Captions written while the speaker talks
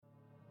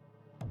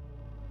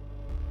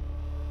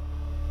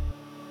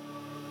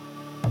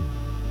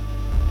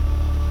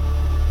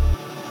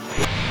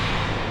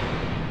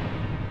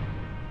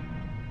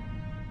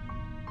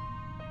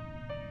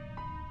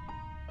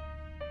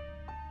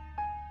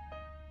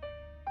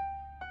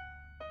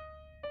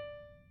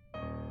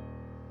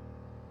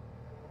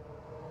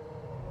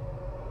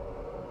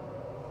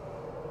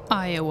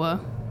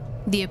Iowa,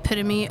 the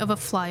epitome of a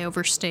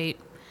flyover state.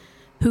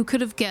 Who could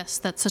have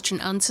guessed that such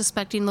an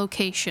unsuspecting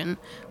location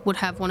would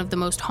have one of the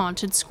most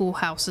haunted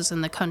schoolhouses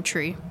in the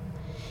country?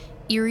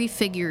 Eerie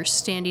figures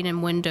standing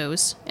in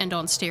windows and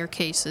on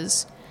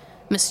staircases,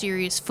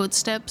 mysterious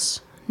footsteps,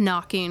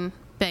 knocking,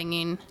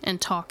 banging, and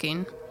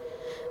talking.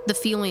 The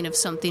feeling of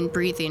something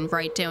breathing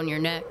right down your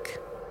neck.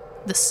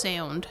 The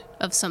sound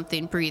of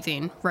something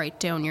breathing right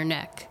down your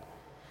neck.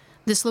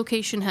 This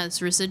location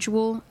has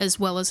residual as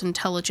well as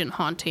intelligent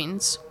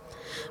hauntings.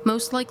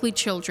 Most likely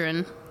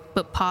children,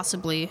 but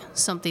possibly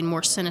something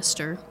more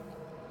sinister.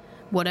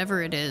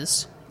 Whatever it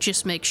is,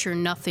 just make sure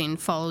nothing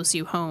follows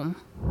you home.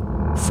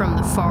 From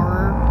the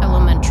Farrer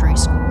Elementary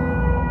School.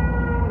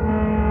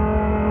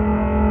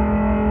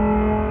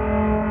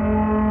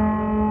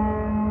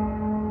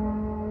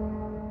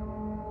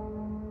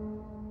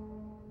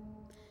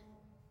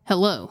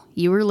 Hello,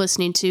 you are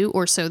listening to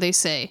Or So They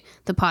Say,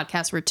 the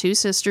podcast where two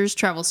sisters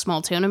travel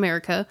small town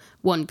America,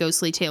 one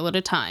ghostly tale at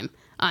a time.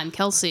 I'm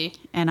Kelsey.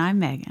 And I'm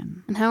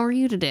Megan. And how are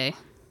you today?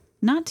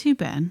 Not too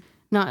bad.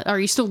 Are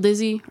you still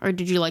dizzy, or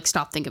did you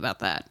stop thinking about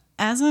that?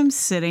 As I'm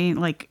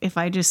sitting, if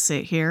I just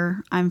sit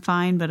here, I'm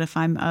fine. But if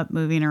I'm up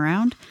moving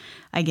around,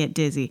 I get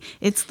dizzy.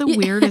 It's the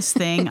weirdest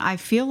thing. I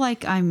feel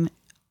like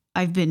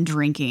I've been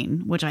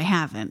drinking, which I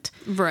haven't.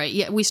 Right.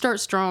 Yeah. We start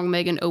strong.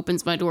 Megan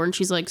opens my door and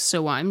she's like,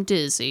 so I'm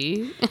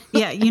dizzy.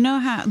 Yeah. You know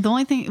how the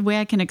only way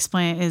I can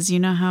explain it is, you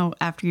know how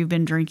after you've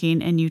been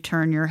drinking and you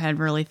turn your head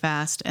really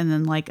fast and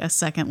then a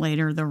second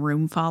later the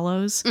room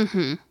follows?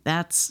 Mm-hmm.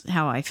 That's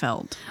how I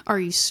felt. Are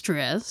you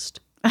stressed?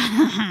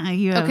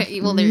 You have okay,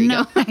 well, there you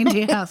no go.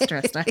 idea how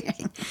stressed I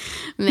am.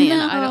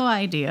 Man, no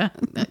idea.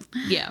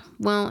 Yeah.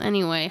 Well,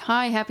 anyway,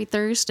 hi, happy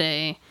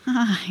Thursday.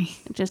 Hi.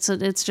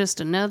 It's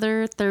just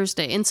another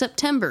Thursday in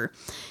September.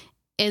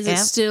 Is it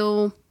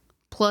still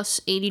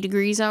plus 80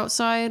 degrees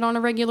outside on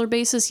a regular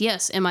basis?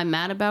 Yes. Am I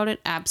mad about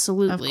it?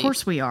 Absolutely. Of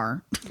course we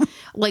are.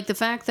 The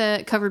fact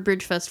that Covered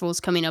Bridge Festival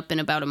is coming up in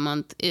about a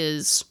month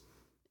it's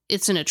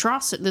an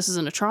atrocity. This is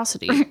an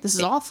atrocity. This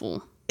is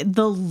awful.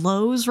 The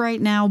lows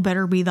right now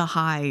better be the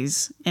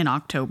highs in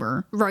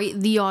October. Right.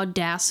 The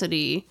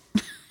audacity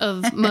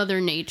of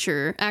Mother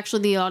Nature.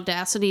 Actually, the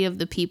audacity of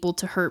the people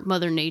to hurt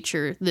Mother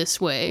Nature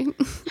this way.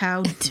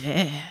 How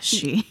dare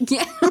she?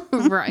 Yeah.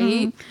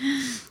 Right.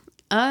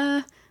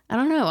 I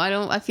don't know.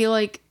 I feel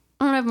like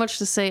I don't have much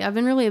to say. I've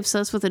been really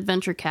obsessed with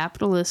Adventure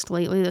Capitalist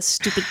lately. This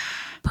stupid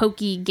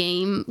pokey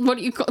game. What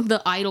do you call the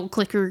idle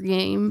clicker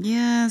game?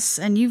 Yes,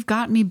 and you've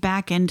got me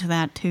back into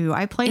that too.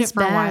 I played it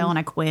for a while and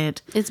I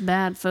quit. It's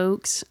bad,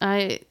 folks.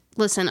 I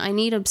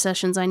need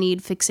obsessions. I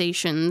need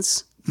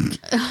fixations.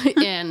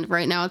 And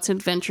right now it's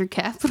Adventure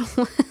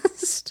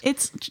Capitalist.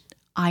 It's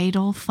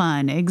idle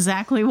fun.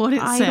 Exactly what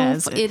it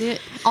says.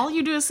 All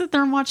you do is sit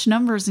there and watch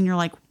numbers and you're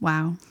like,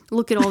 wow.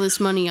 Look at all this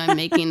money I'm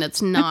making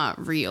that's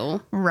not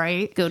real.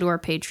 Right. Go to our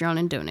Patreon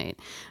and donate.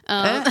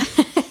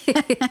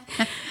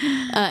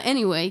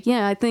 Anyway,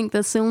 yeah, I think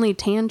that's the only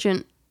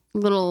tangent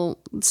little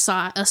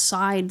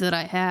aside that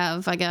I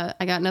have. I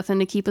got nothing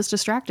to keep us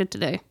distracted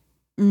today.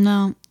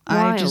 No,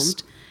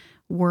 Wild.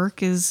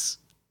 Work is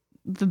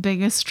the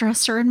biggest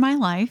stressor in my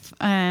life,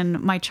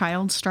 and my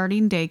child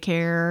starting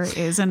daycare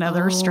is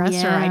another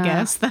stressor. Yeah. I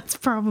guess that's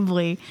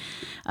probably,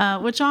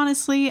 which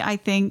honestly, I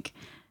think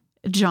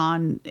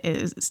John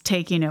is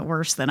taking it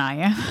worse than I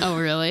am. Oh,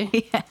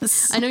 really?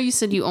 Yes. I know you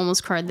said you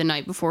almost cried the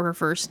night before her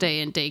first day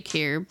in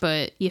daycare,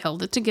 but you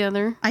held it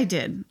together. I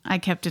did. I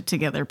kept it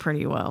together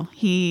pretty well.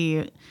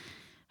 He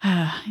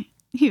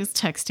was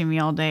texting me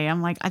all day.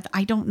 I'm like,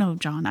 I don't know,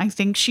 John. I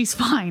think she's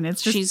fine.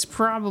 It's just she's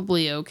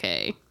probably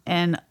okay.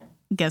 And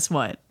guess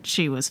what?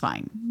 She was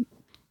fine.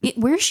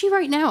 Where's she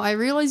right now? I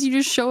realize you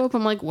just show up.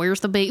 I'm like,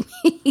 where's the baby?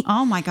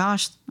 Oh my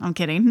gosh. I'm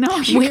kidding.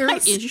 No, where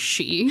is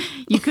she?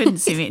 You couldn't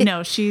see me.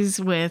 No, she's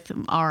with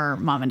our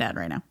mom and dad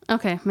right now.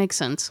 Okay. Makes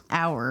sense.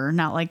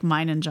 Not like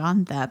mine and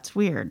John. That's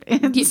weird.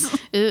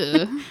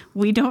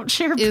 We don't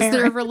share parents. Is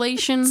there a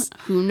relation?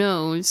 Who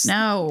knows?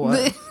 No.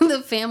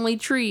 The family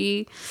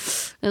tree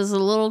is a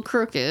little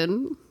crooked.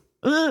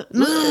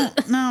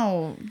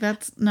 No,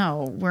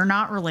 we're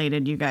not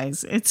related, you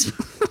guys. It's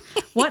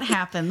what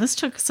happened. This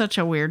took such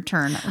a weird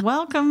turn.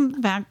 Welcome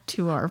back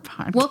to our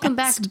podcast. Welcome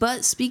back.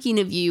 But speaking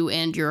of you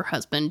and your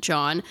husband,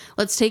 John,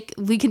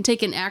 we can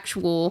take an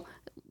actual,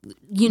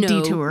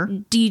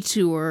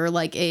 detour,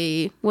 like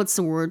what's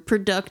the word?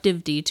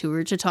 Productive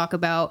detour to talk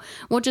about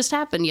what just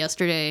happened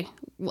yesterday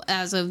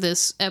as of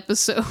this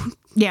episode.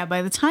 Yeah.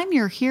 By the time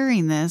you're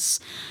hearing this,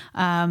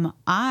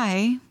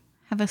 I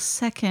have a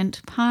second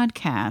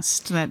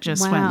podcast that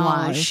just went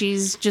live.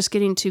 She's just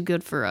getting too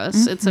good for us.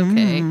 Mm-hmm. It's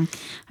okay.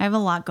 I have a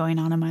lot going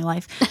on in my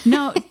life.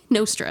 No,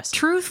 no stress.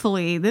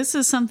 Truthfully, this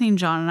is something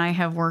John and I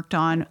have worked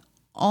on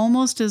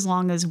almost as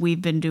long as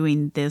we've been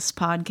doing this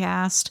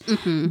podcast.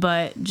 Mm-hmm.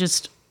 But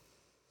just,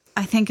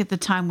 I think at the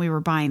time we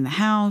were buying the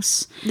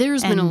house.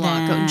 There's been a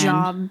lot of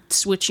job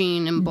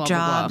switching and blah,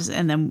 jobs, blah, blah.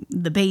 And then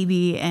the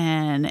baby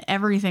and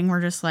everything.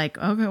 We're just like,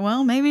 okay,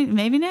 well, maybe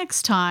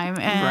next time.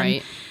 And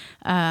right.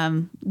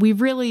 We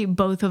really,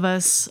 both of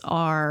us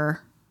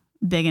are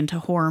big into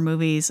horror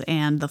movies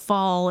and the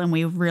fall, and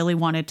we really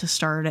wanted to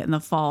start it in the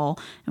fall.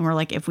 And we're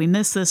like, if we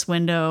miss this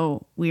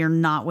window, we are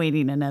not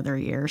waiting another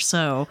year.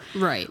 So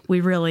Right.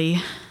 we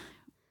really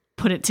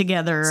put it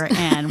together,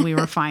 and we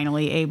were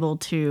finally able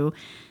to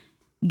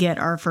get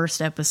our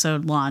first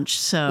episode launched.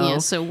 So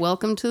So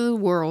welcome to the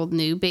world,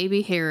 new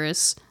baby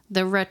Harris,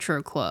 the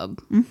Retro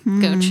Club.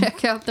 Go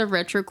check out the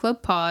Retro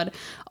Club pod.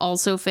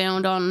 Also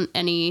found on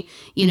any,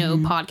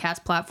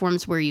 podcast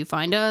platforms where you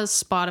find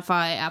us,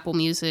 Spotify, Apple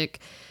Music,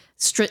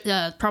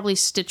 probably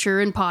Stitcher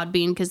and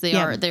Podbean, because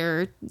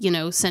they're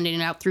sending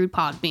it out through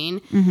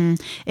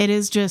Podbean. it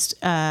is just,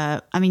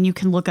 you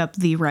can look up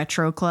the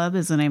Retro Club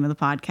is the name of the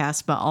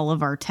podcast, but all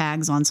of our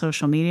tags on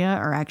social media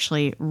are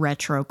actually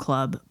Retro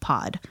Club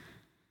Pod.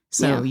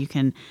 So you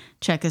can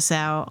check us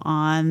out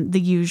on the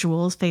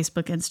usuals,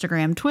 Facebook,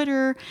 Instagram,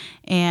 Twitter.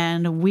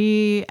 And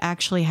we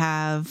actually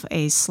have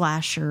a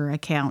slasher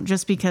account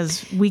just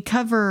because we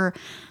cover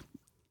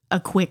a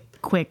quick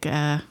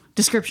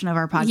description of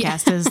our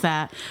podcast is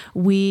that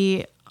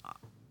we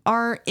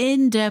are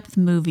in-depth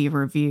movie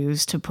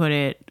reviews, to put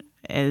it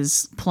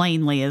as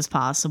plainly as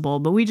possible.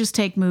 But we just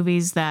take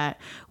movies that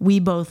we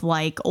both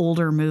like,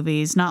 older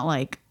movies, not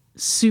like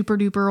super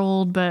duper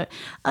old, but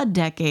a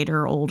decade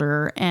or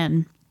older.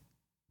 And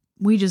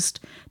we just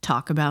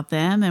talk about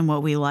them and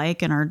what we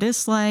like and our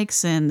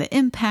dislikes and the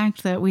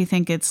impact that we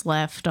think it's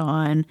left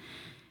on,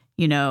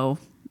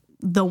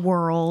 the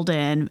world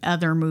and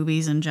other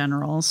movies in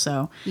general.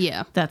 So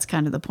that's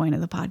kind of the point of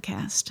the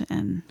podcast.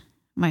 And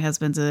my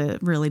husband's a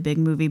really big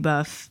movie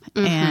buff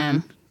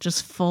and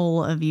just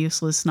full of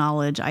useless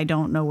knowledge. I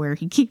don't know where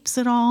he keeps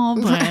it all,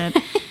 but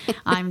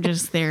I'm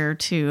just there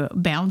to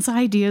bounce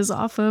ideas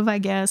off of, I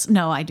guess.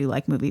 No, I do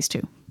like movies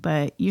too.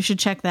 But you should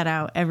check that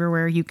out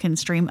everywhere you can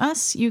stream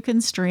us. You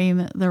can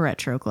stream the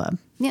Retro Club.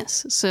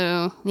 Yes.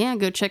 So,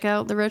 go check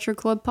out the Retro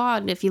Club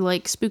pod if you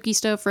like spooky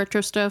stuff,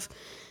 retro stuff,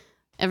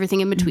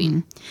 everything in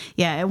between.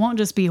 Yeah, it won't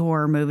just be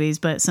horror movies,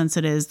 but since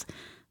it is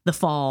the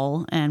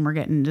fall and we're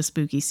getting into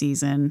spooky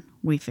season,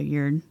 we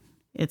figured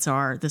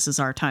this is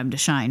our time to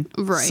shine.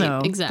 Right,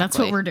 so exactly. That's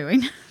what we're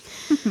doing.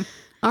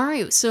 All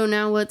right, so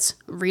now let's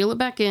reel it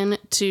back in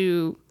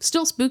to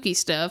still spooky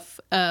stuff,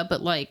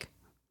 but like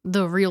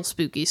the real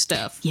spooky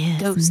stuff.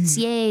 Yes. Ghosts,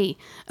 yay.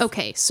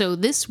 Okay, so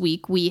this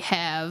week we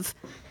have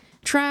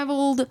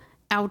traveled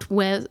out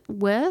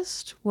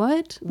west.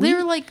 What?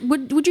 They're like,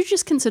 would you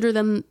just consider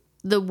them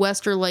the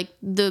West, or like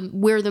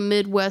where the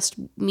Midwest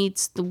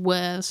meets the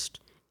West?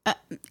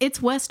 It's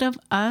west of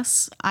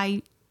us.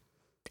 I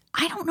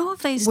don't know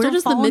if they still where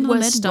does fall the in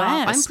Midwest the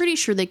Midwest. stop? I'm pretty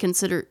sure they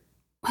consider.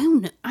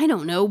 I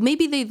don't know.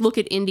 Maybe they look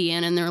at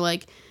Indiana and they're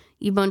like,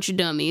 "You bunch of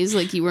dummies!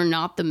 Like you are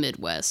not the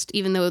Midwest,"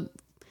 even though.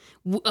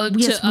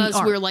 Yes, to us,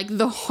 we're like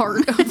the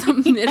heart of the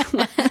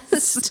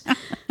Midwest.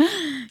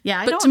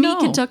 Yeah, but to me,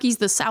 Kentucky's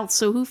the South,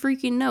 so who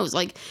freaking knows?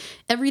 Like,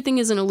 everything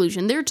is an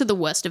illusion. They're to the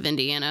west of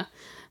Indiana.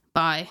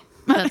 Bye.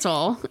 That's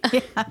all.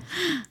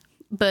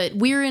 But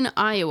we're in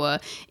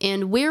Iowa,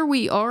 and where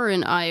we are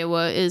in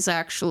Iowa is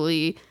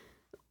actually...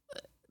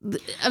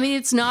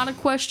 it's not a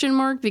question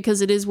mark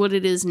because it is what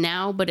it is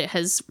now, but it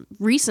has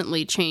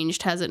recently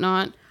changed, has it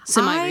not?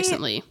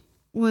 Semi-recently.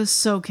 Was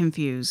so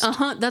confused.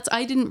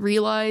 I didn't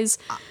realize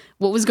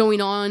what was going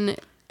on.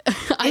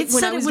 It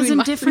said it was in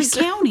different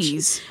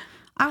counties.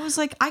 I was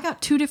like, I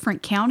got 2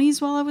 different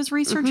counties while I was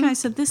researching. I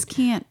said, this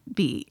can't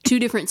be. 2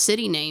 different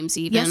city names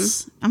even.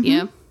 Yes.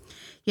 Yeah.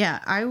 Yeah,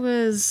 I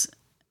was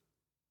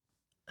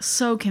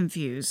so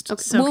confused.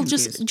 Okay. So well,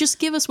 confused. just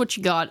give us what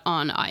you got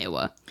on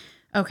Iowa.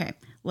 Okay,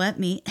 let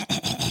me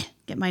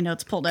get my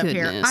notes pulled up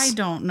here. I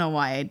don't know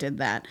why I did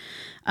that.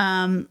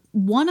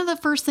 One of the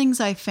first things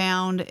I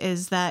found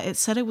is that it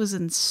said it was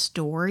in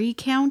Story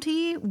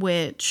County,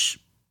 which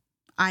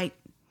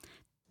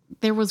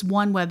there was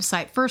one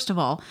website. First of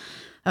all,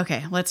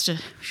 okay, let's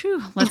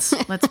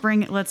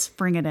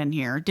bring it in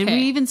here. Did we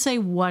even say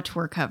what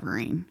we're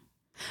covering?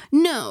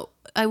 No,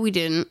 we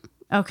didn't.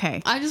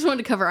 Okay. I just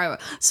wanted to cover Iowa.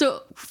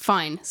 So,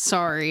 fine.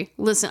 Sorry.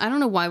 Listen, I don't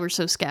know why we're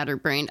so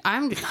scatterbrained.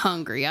 I'm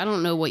hungry. I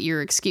don't know what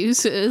your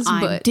excuse is,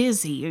 I'm but...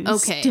 dizzy.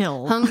 Okay.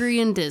 Still. Hungry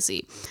and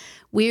dizzy.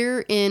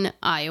 We're in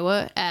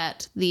Iowa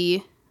at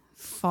the...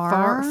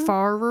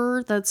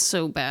 Farrer? That's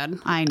so bad.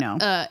 I know.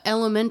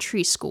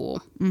 Elementary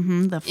school.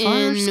 Mm-hmm. The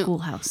Farrer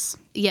Schoolhouse.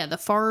 Yeah, the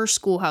Farrer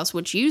Schoolhouse,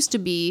 which used to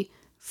be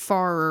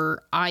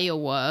Farrer,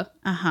 Iowa.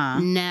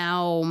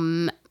 Now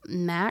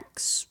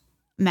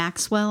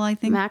Maxwell, I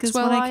think, is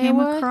what I came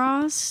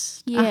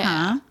across.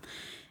 Yeah.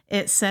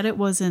 It said it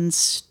was in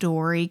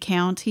Story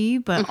County,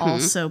 but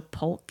also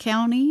Polk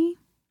County.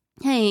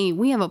 Hey,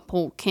 we have a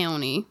Polk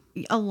County.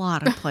 A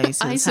lot of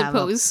places I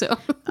suppose so.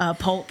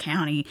 Polk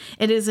County.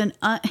 It is and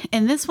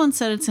this one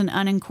said it's an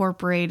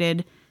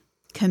unincorporated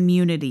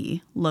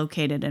community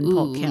located in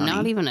Polk County.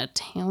 Not even a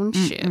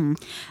township.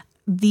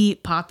 The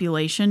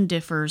population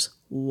differs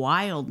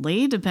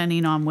wildly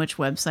depending on which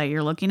website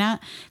you're looking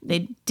at.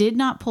 They did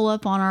not pull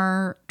up on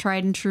our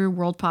tried and true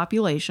world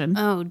population.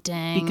 Oh,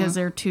 dang. Because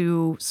they're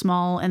too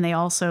small, and they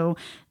also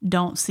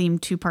don't seem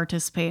to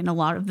participate in a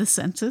lot of the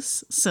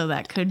census. So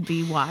that could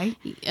be why.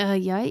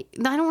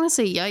 Yikes. I don't want to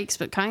say yikes,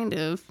 but kind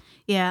of.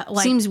 Yeah.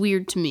 Like, seems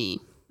weird to me.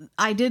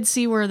 I did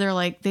see where they're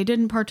like, they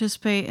didn't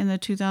participate in the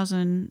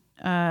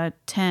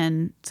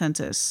 2010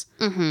 census.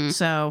 Mm-hmm.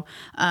 So,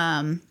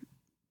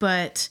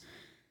 but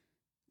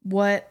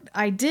what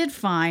I did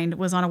find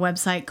was on a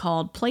website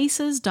called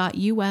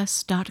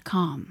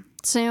places.us.com.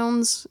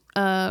 Sounds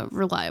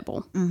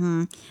reliable.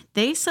 Mm-hmm.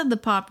 They said the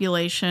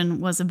population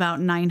was about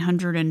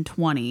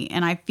 920,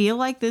 and I feel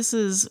like this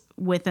is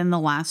within the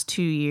last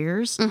 2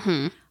 years.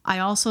 Mm-hmm. I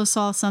also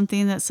saw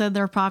something that said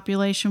their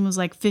population was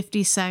like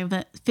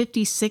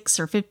 56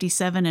 or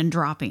 57 and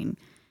dropping.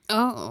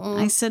 Oh.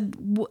 I said,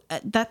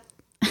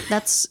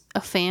 that's a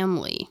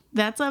family.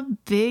 That's a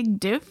big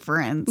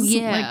difference.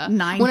 Yeah. Like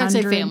 900. When I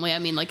say family, I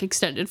mean like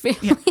extended family.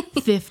 Yeah,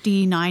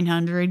 50,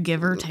 900,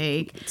 give or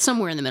take.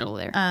 Somewhere in the middle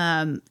there.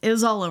 It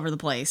was all over the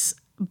place.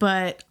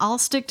 But I'll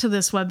stick to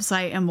this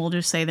website and we'll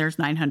just say there's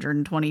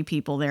 920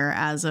 people there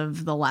as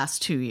of the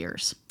last 2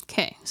 years.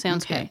 Okay.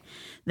 Sounds good.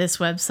 This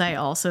website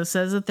also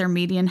says that their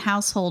median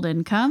household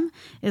income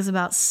is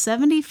about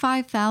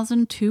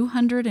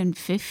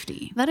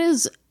 $75,250. That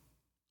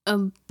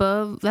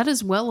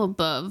is well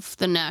above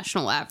the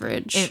national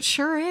average. It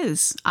sure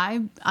is.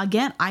 I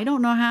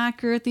don't know how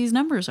accurate these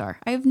numbers are.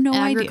 I have no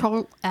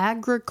idea.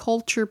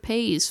 Agriculture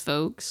pays,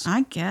 folks.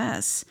 I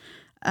guess.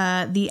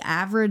 The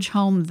average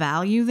home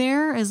value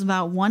there is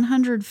about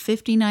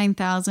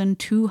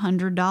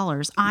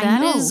 $159,200.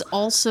 That is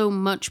also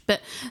much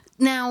better.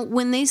 Now,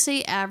 when they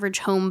say average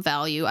home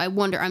value, I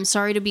wonder, I'm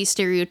sorry to be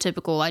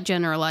stereotypical. I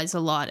generalize a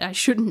lot. I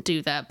shouldn't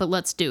do that, but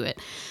let's do it.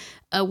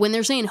 When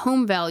they're saying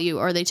home value,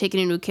 are they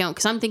taking into account?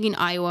 Because I'm thinking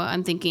Iowa,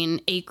 I'm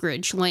thinking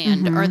acreage,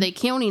 land. Mm-hmm. Are they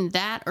counting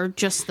that or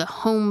just the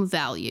home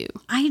value?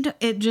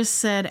 It just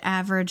said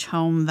average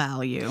home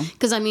value.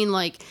 Because I mean,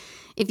 like,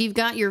 if you've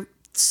got your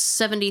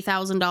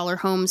 $70,000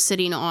 home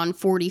sitting on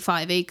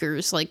 45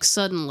 acres, like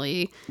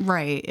suddenly.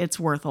 Right. It's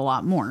worth a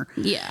lot more.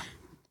 Yeah.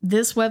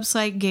 This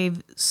website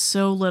gave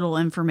so little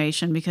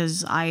information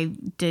because I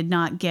did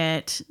not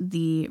get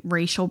the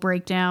racial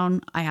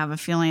breakdown. I have a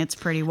feeling it's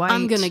pretty white.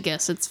 I'm going to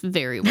guess it's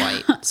very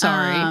white.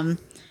 Sorry.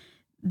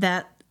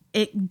 That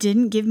it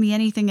didn't give me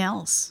anything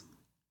else.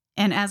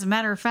 And as a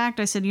matter of fact,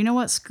 I said, you know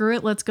what? Screw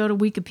it. Let's go to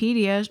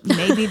Wikipedia.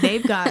 Maybe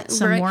they've got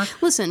some more.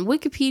 Listen,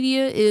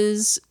 Wikipedia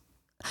is...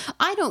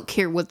 I don't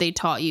care what they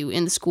taught you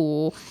in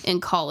school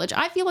and college.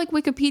 I feel like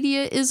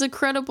Wikipedia is a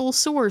credible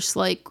source,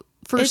 like,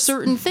 for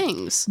certain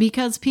things.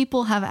 Because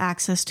people have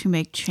access to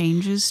make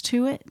changes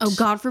to it. Oh,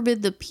 God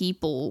forbid the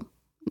people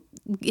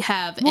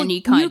have any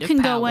kind of power. You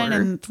can go in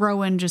and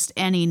throw in just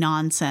any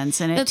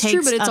nonsense, and That's takes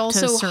true, but it's up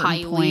also to a certain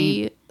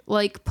highly, point.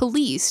 like,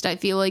 policed. I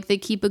feel like they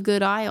keep a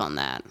good eye on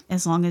that.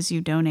 As long as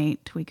you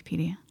donate to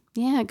Wikipedia.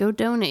 Yeah, go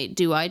donate.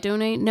 Do I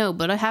donate? No,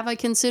 but have I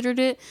considered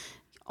it?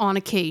 On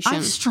occasion.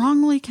 I've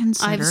strongly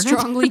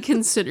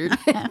considered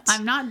it.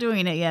 I'm not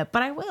doing it yet,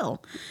 but I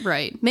will.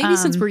 Right. Maybe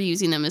since we're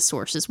using them as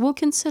sources, we'll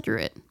consider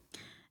it.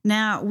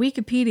 Now,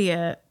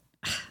 Wikipedia,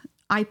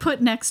 I put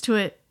next to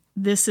it,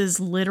 this is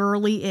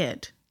literally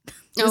it.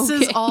 This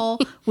is all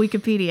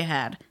Wikipedia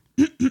had.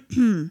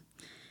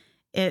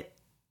 It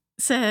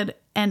said,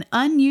 an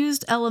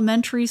unused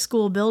elementary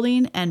school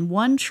building and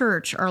one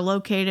church are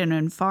located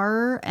in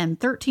Farrer and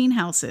 13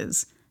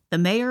 houses. The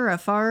mayor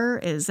of Farrer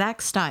is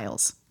Zach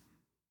Stiles.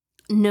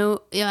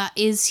 No,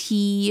 is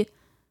he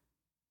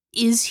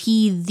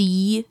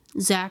the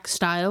Zach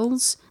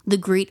Stiles, the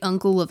great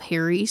uncle of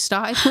Harry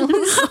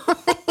Styles?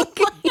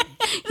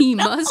 He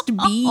must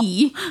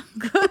be.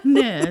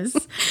 Goodness.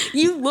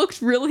 You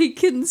looked really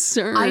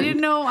concerned. I didn't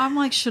know. I'm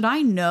like, should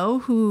I know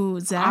who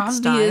Zach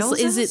Stiles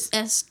is? Is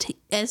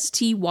it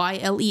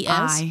Styles?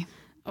 I.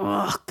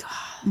 Oh, God.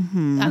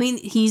 Mm-hmm. I mean,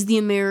 he's the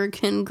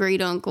American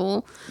great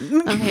uncle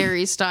of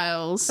Harry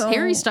Styles. Oh.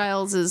 Harry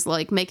Styles is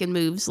like making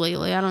moves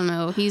lately. I don't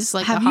know. He's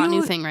like a hot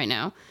new thing right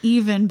now.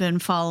 Even been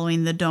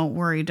following the Don't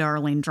Worry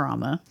Darling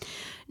drama?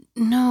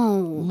 No.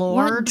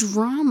 Lord. What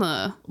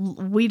drama?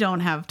 We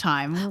don't have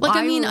time. Like,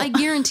 I mean, I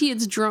guarantee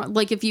it's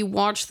like if you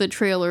watch the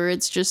trailer,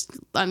 it's just,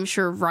 I'm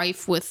sure,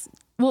 rife with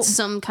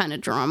some kind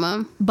of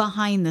drama.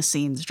 Behind the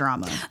scenes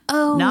drama.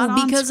 Oh,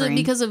 not because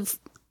of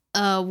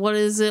what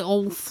is it?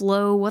 Old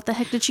Flo. What the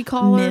heck did she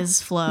call her?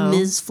 Ms. Flo.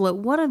 Ms. Flo.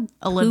 What a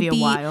Olivia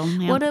poopy, Wilde.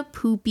 Yeah. What a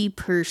poopy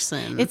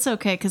person. It's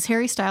okay because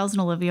Harry Styles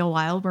and Olivia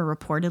Wilde were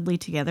reportedly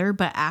together,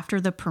 but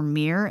after the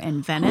premiere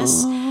in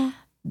Venice,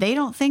 they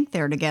don't think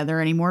they're together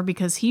anymore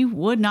because he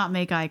would not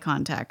make eye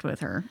contact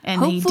with her.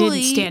 And he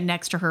didn't stand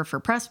next to her for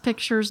press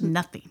pictures,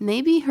 nothing.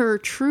 Maybe her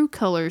true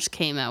colors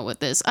came out with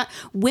this.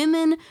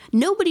 Women,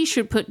 nobody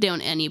should put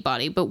down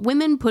anybody, but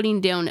women putting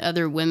down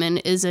other women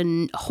is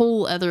a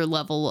whole other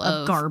level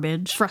of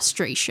garbage.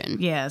 Frustration.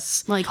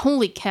 Yes. Like,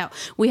 holy cow.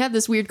 We had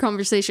this weird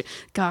conversation.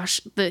 Gosh,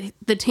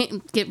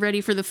 get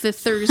ready for the fifth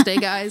Thursday,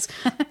 guys.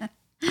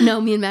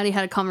 No, me and Maddie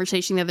had a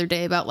conversation the other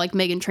day about like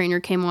Meghan Trainor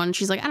came on and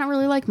she's like, I don't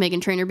really like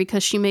Meghan Trainor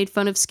because she made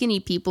fun of skinny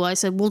people. I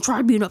said, well,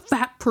 try being a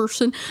fat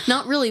person.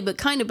 Not really, but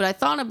kind of. But I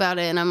thought about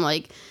it and I'm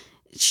like,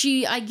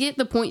 I get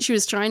the point she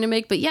was trying to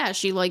make, but yeah,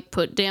 she like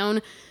put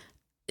down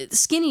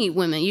skinny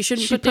women. You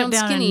shouldn't put down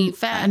skinny,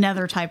 fat.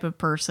 Another type of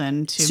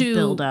person to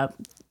build up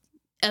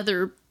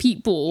other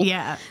people.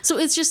 Yeah. So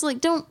it's just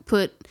like, don't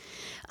put,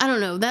 I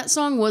don't know. That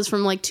song was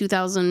from like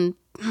 2000,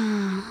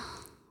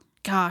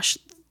 gosh,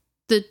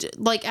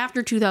 like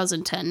after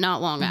 2010,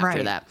 not long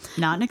after that.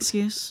 Not an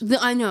excuse.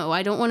 I know,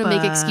 I don't want to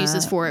make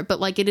excuses for it,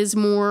 but like it is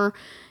more,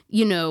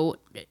 you know,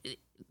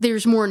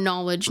 there's more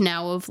knowledge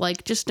now of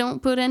like, just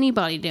don't put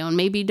anybody down.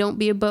 Maybe don't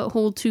be a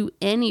butthole to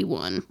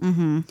anyone.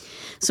 Mm-hmm.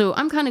 So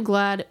I'm kind of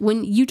glad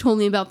when you told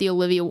me about the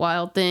Olivia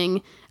Wilde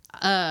thing,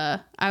 I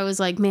was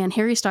like, man,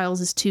 Harry Styles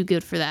is too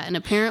good for that. And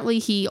apparently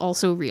he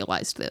also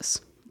realized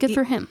this. Good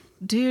for him.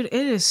 Dude, it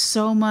is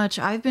so much.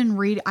 I've been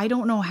reading. I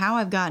don't know how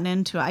I've gotten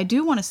into it. I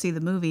do want to see the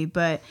movie,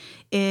 but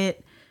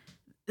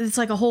it's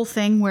like a whole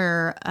thing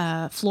where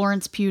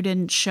Florence Pugh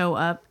didn't show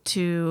up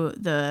to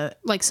the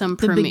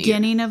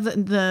beginning of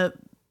the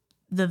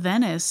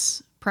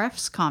Venice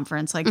press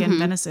conference, like in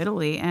Venice,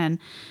 Italy, and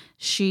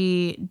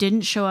she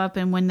didn't show up.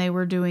 And when they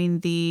were doing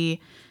the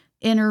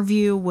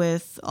interview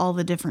with all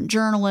the different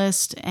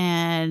journalists,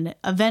 and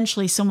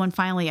eventually someone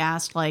finally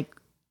asked, like,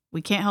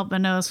 we can't help but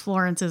notice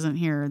Florence isn't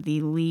here,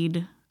 the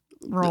lead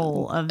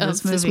role of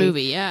this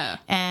movie. Yeah.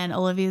 And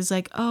Olivia's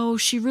like, oh,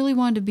 she really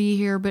wanted to be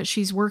here, but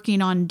she's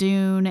working on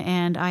Dune,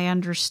 and I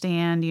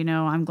understand, you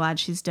know, I'm glad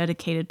she's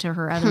dedicated to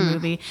her other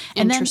movie.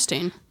 And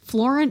interesting. Then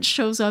Florence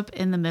shows up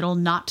in the middle,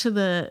 not to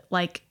the,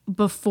 like,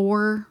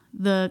 before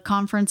the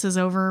conference is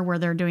over where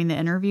they're doing the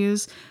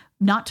interviews,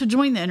 not to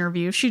join the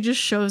interview. She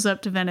just shows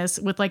up to Venice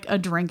with like a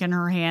drink in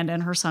her hand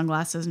and her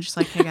sunglasses. And she's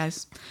like, hey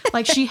guys,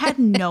 like she had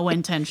no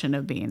intention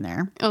of being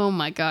there. Oh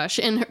my gosh.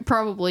 And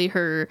probably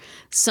her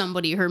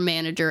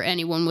manager,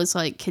 anyone was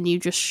like, can you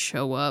just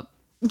show up?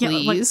 Please?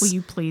 Yeah, like, will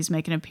you please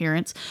make an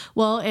appearance?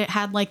 Well, it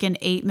had like an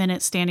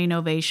 8-minute standing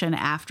ovation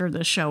after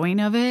the showing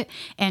of it,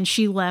 and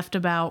she left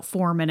about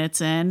 4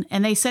 minutes in.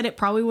 And they said it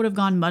probably would have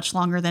gone much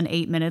longer than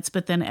 8 minutes,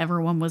 but then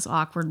everyone was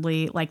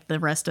awkwardly, like the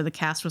rest of the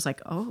cast was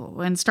like, oh,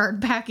 and started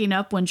backing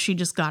up when she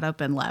just got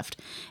up and left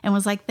and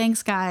was like,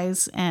 thanks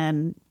guys,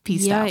 and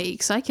peace out.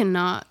 Yikes, I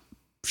cannot.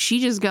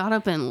 She just got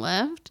up and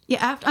left?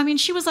 Yeah, I mean,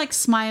 she was like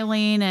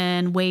smiling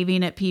and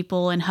waving at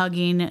people and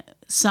hugging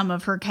some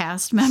of her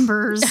cast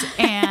members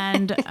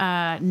and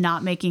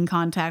not making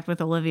contact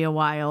with Olivia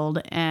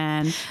Wilde.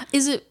 And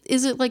is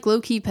it like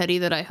low-key petty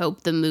that I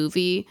hope the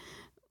movie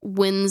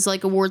wins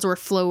like awards, or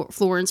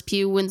Florence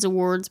Pugh wins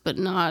awards, but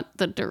not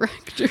the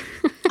director?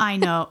 I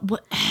know.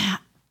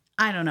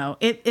 I don't know.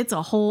 It's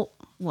a whole...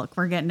 Look,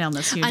 we're getting down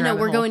this huge I know,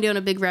 we're hole. going down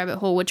a big rabbit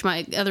hole, which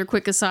my other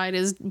quick aside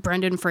is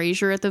Brendan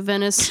Fraser at the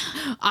Venice.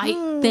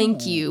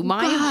 Thank you.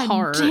 My God,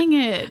 heart. Dang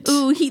it.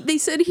 Ooh, they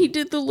said he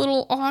did the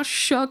little aw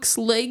shucks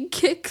leg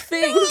kick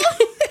thing.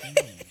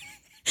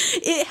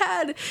 It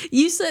had,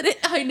 you said it,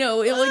 I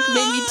know, it like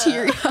made me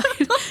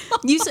teary-eyed.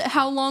 You said,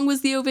 how long was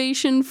the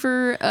ovation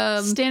for?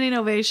 Standing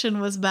ovation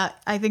was about,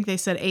 I think they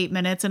said 8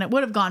 minutes, and it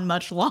would have gone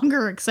much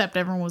longer, except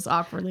everyone was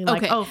awkwardly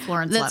like, okay. oh,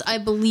 Florence left. I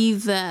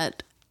believe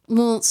that.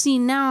 Well, see,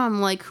 now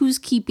I'm like, who's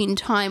keeping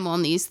time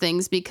on these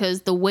things?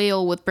 Because The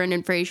Whale with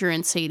Brendan Fraser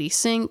and Sadie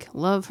Sink,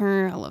 love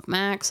her, I love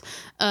Max,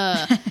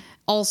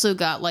 also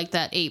got like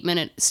that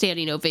 8-minute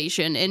standing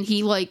ovation. And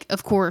he like,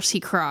 of course, he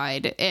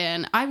cried.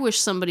 And I wish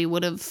somebody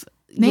would have,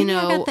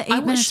 I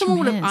wish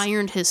someone would have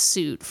ironed his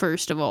suit,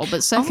 first of all.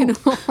 But second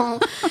of all,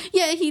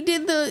 yeah, he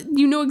did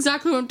you know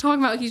exactly what I'm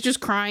talking about. He's just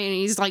crying.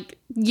 He's like,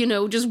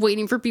 just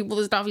waiting for people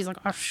to stop. He's like,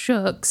 oh,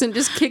 shucks, and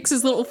just kicks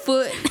his little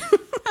foot.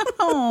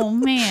 Oh,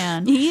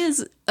 man. He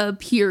is a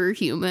pure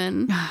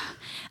human.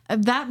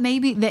 That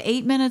maybe the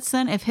 8 minutes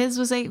then, if his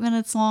was 8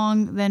 minutes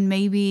long, then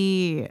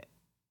maybe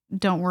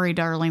Don't Worry,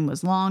 Darling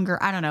was longer.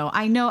 I don't know.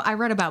 I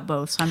read about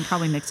both, so I'm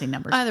probably mixing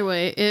numbers. Either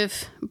way,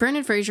 if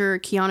Brendan Fraser or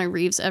Keanu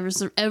Reeves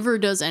ever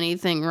does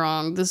anything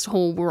wrong, this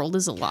whole world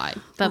is a lie.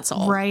 That's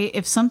all. Right.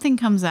 If something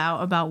comes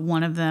out about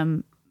one of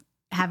them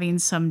having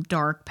some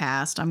dark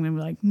past, I'm going to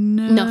be like,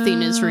 no.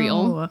 Nothing is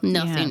real.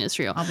 Nothing is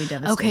real. I'll be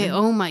devastated. Okay,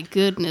 oh my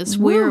goodness.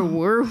 Where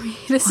were we?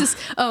 This is,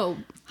 Hi,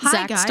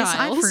 Zach guys.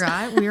 Styles. I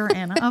forgot we were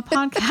in a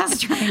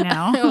podcast right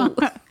now.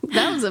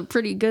 That was a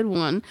pretty good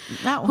one.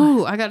 That one.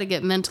 Ooh, I got to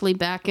get mentally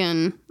back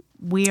in.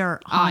 We are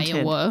haunted.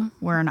 Iowa.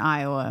 We're in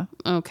Iowa.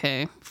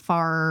 Okay.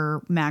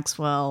 Far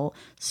Maxwell,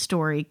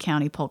 Story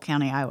County, Polk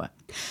County, Iowa.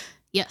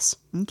 Yes.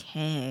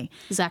 Okay.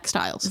 Zach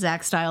Styles.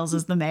 Zach Styles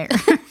is the mayor.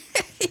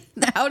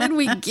 How did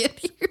we get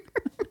here?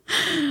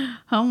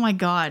 Oh my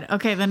God.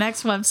 Okay, the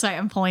next website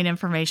I'm pulling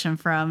information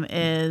from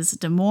is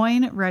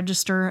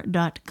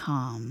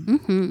DesMoinesRegister.com.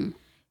 Mm-hmm.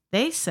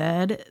 They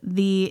said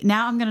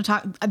now I'm going to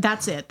talk.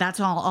 That's it. That's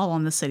all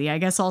on the city. I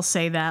guess I'll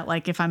say that,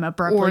 like, if I'm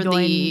abruptly or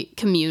going, the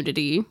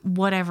community,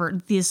 whatever,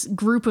 this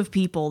group of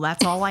people,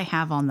 that's all I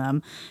have on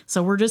them.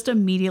 So we're just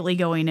immediately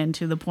going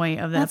into the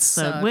point of the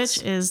episode,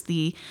 which is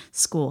the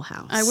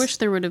schoolhouse. I wish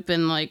there would have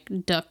been like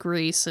duck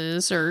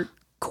races or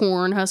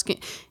corn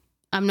husking.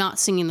 I'm not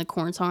singing the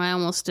corn song. I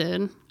almost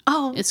did.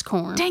 Oh, It's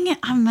corn. dang it.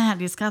 I'm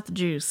mad. It's got the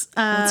juice.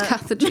 It's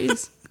got the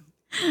juice.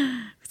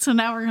 So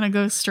now we're going to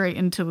go straight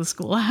into the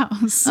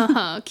schoolhouse.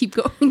 Keep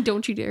going.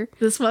 Don't you dare.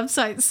 This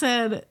website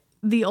said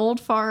the Old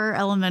Farrer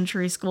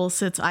Elementary School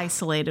sits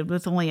isolated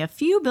with only a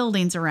few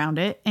buildings around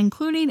it,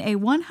 including a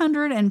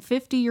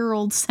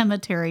 150-year-old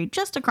cemetery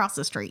just across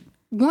the street.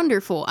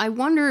 Wonderful. I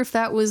wonder if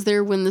that was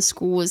there when the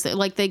school was there.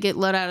 Like, they get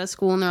let out of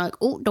school and they're like,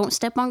 oh, don't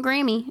step on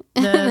Grammy.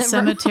 The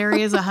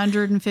cemetery is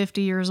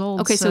 150 years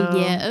old. Okay, so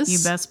yes. You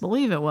best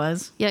believe it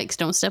was. Yikes,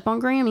 don't step on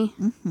Grammy.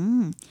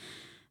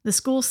 The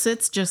school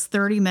sits just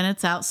 30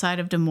 minutes outside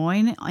of Des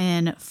Moines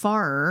in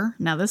Farrer.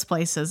 Now, this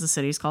place says the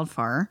city's called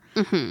Farrer.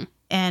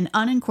 An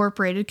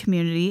unincorporated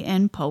community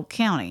in Polk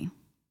County.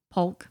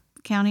 Polk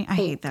County? I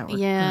hate that word.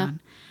 Yeah. God.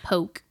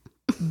 Poke.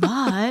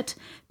 But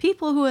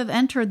people who have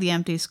entered the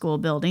empty school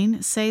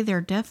building say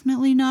they're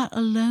definitely not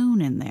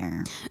alone in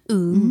there.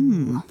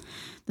 Ooh.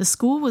 The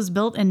school was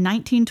built in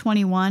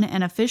 1921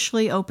 and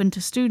officially opened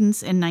to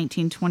students in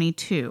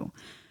 1922.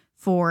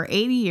 For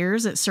 80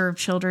 years, it served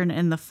children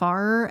in the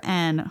Farrer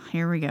and,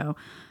 here we go,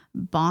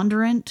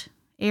 Bondurant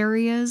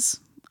areas.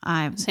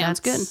 Sounds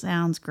good.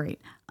 Sounds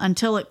great.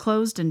 Until it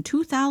closed in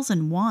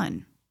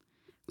 2001.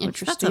 Which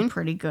that's Interesting. a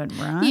pretty good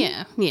run.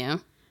 Yeah.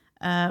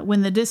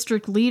 When the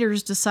district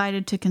leaders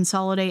decided to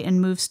consolidate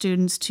and move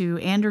students to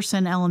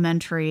Anderson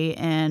Elementary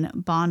in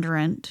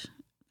Bondurant,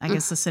 I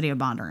guess the city of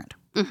Bondurant.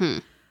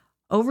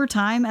 Over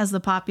time, as the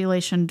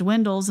population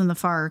dwindles in the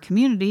Farrer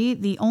community,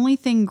 the only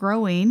thing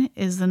growing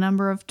is the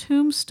number of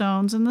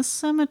tombstones in the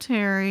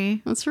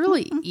cemetery. That's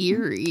really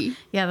eerie.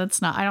 Yeah,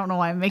 that's not, I don't know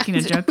why I'm making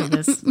a joke of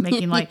this.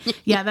 Making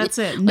yeah, that's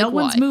it. No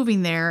one's why?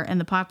 moving there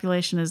and the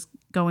population is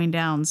going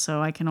down.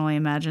 So I can only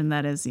imagine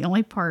that is the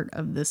only part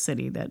of the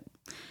city that,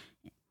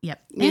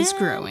 It's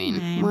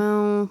growing.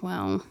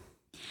 Well.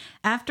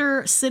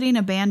 After sitting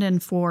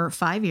abandoned for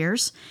 5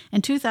 years,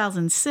 in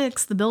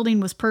 2006, the building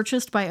was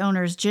purchased by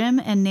owners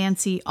Jim and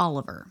Nancy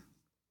Oliver.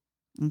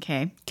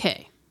 Okay.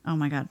 Oh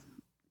my God.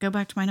 Go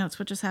back to my notes.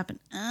 What just happened?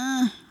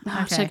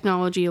 Okay.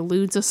 Technology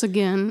eludes us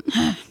again.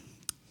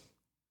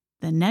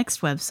 The next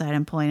website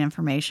I'm pulling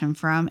information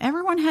from,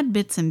 everyone had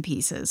bits and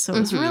pieces, so it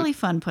was really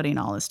fun putting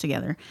all this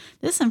together.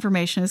 This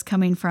information is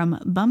coming from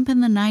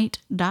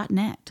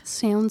bumpinthenight.net.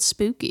 Sounds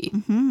spooky.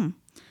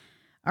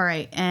 All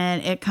right,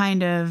 and it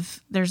kind of,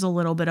 there's a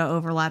little bit of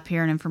overlap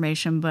here in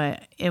information,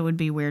 but it would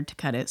be weird to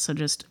cut it, so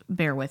just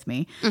bear with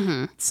me.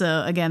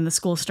 So again, the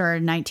school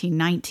started in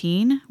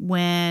 1919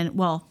 when,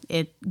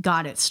 it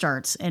got its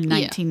starts in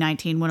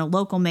 1919 when a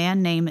local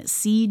man named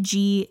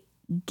C.G.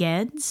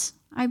 Geddes,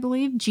 I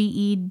believe,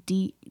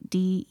 Geddes.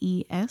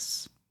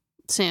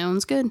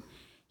 Sounds good.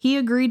 He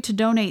agreed to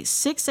donate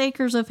 6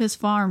 acres of his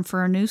farm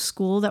for a new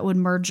school that would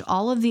merge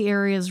all of the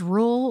area's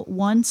rural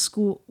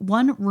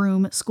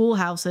one-room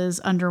schoolhouses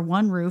under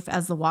one roof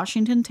as the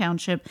Washington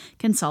Township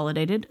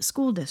Consolidated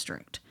School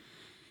District.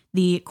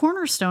 The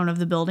cornerstone of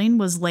the building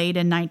was laid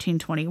in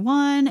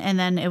 1921, and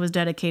then it was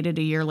dedicated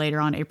a year later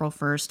on April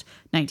 1st,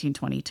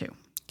 1922.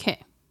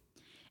 Okay.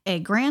 A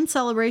grand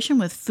celebration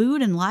with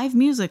food and live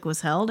music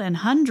was held, and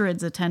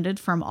hundreds attended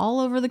from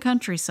all over the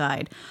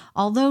countryside,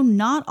 although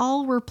not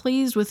all were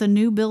pleased with the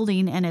new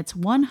building and its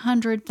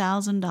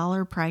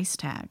 $100,000 price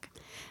tag.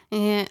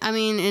 And I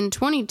mean, in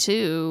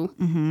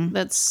 22,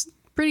 that's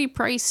pretty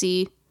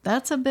pricey.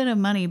 That's a bit of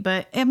money,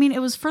 but I mean,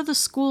 it was for the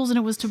schools and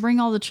it was to bring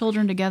all the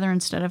children together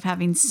instead of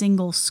having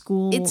single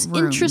school It's rooms.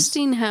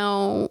 interesting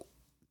how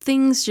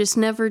things just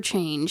never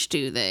change,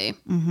 do they?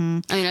 I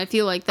mean, I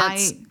feel like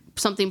that's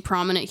something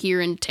prominent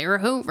here in Terre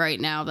Haute right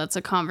now. That's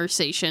a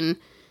conversation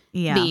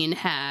being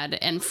had,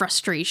 and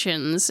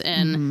frustrations,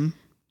 and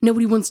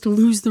nobody wants to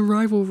lose the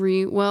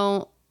rivalry.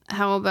 Well,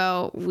 how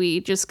about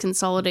we just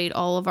consolidate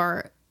all of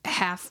our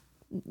half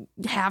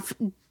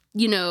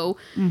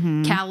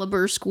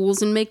caliber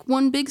schools and make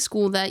one big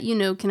school that,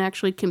 can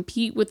actually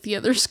compete with the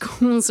other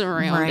schools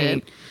around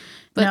it.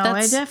 But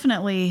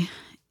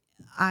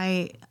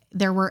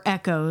there were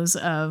echoes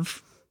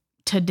of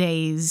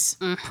today's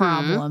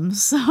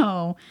problems.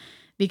 So,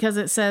 because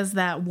it says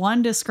that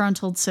one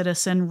disgruntled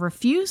citizen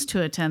refused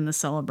to attend the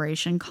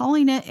celebration,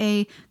 calling it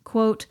a,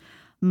 quote,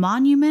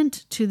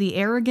 monument to the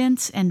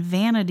arrogance and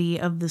vanity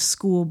of the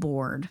school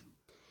board.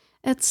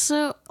 It's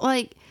so,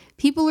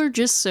 people are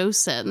just so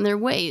set in their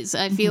ways.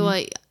 I feel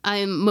like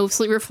I'm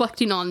mostly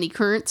reflecting on the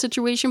current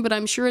situation, but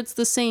I'm sure it's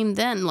the same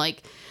then.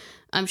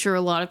 I'm sure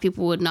a lot of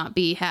people would not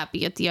be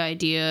happy at the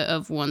idea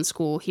of one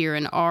school here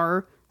in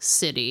our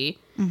city.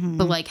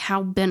 But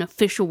how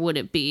beneficial would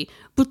it be?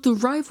 But the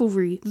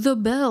rivalry, the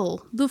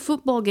bell, the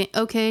football game.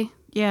 Okay.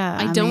 Yeah.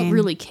 I don't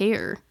really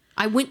care.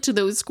 I went to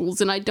those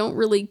schools and I don't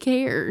really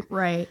care.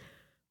 Right.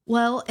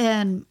 Well,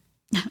 and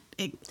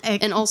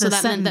also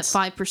that meant that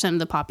 5% of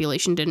the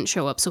population didn't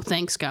show up. So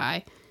thanks,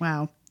 guy.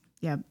 Wow.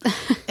 Yeah.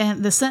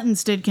 And the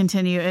sentence did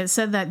continue. It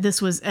said that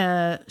this was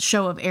a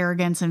show of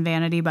arrogance and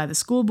vanity by the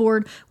school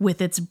board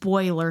with its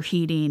boiler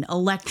heating,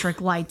 electric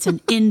lights, and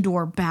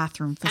indoor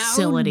bathroom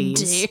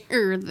facilities. How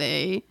dare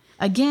they?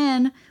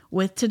 again,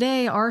 with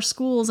today, our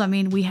schools, I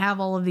mean, we have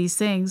all of these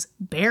things.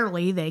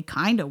 Barely, they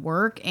kind of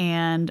work.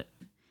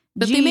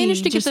 But they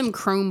managed to get them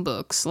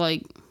Chromebooks.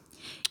 Like,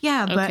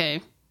 yeah, but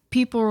okay.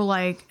 people were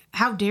like,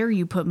 how dare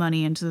you put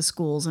money into the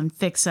schools and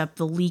fix up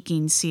the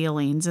leaking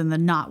ceilings and the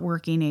not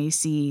working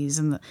ACs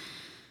and the...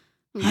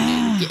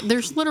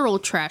 There's literal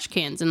trash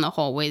cans in the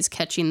hallways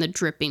catching the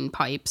dripping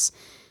pipes.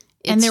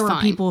 And there were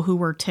people who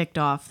were ticked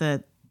off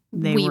that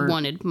we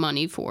wanted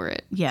money for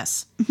it.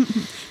 Yes.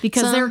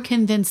 Because they're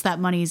convinced that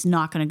money is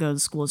not going to go to the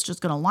school. It's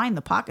just going to line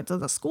the pockets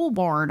of the school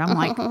board. I'm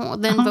like,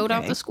 then vote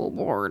out the school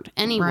board.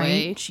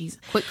 Anyway, right?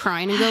 Quit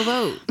crying and go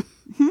vote.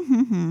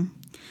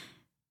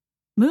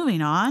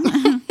 Moving on.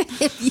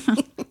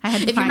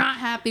 If you're not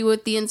happy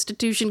with the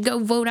institution, go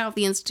vote out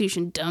the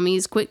institution,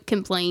 dummies. Quit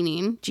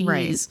complaining. Jeez.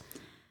 Right.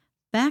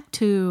 Back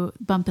to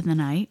Bump in the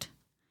Night.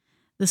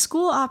 The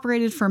school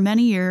operated for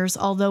many years,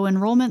 although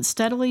enrollment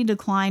steadily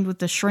declined with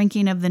the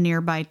shrinking of the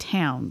nearby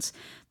towns.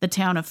 The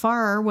town of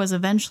Farrer was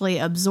eventually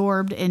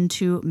absorbed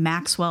into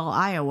Maxwell,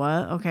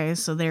 Iowa. Okay,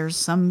 so there's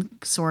some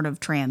sort of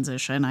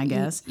transition, I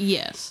guess.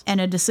 Yes. And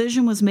a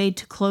decision was made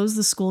to close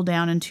the school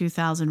down in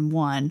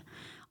 2001.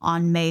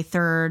 On May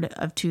 3rd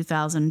of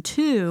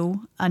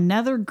 2002,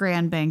 another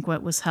grand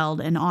banquet was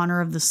held in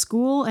honor of the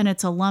school and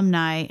its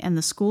alumni, and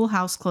the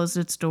schoolhouse closed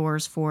its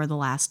doors for the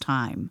last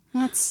time.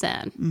 That's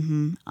sad.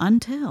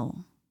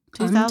 Until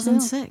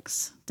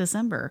 2006,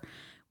 December,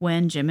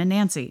 when Jim and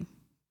Nancy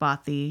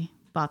bought the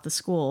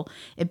school.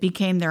 It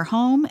became their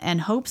home, and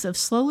hopes of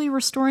slowly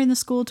restoring the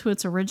school to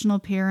its original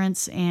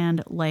appearance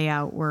and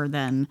layout were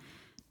then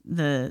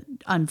the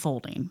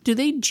unfolding. Do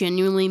they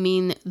genuinely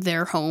mean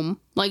their home?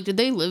 Like, did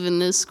they live in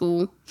this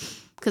school?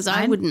 Because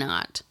I would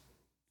not.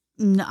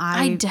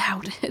 I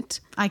doubt it.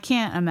 I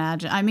can't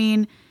imagine. I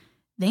mean,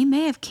 they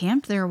may have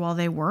camped there while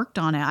they worked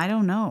on it. I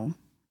don't know.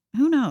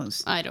 Who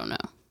knows? I don't know.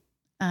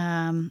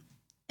 And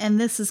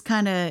this is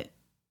kind of...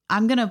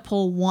 I'm going to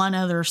pull one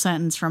other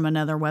sentence from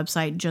another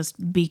website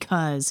just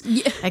because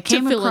I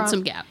came to fill in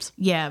some gaps.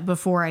 Yeah,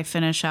 before I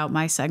finish out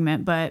my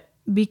segment, but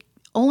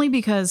only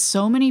because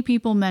so many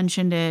people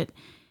mentioned it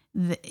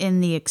in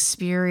the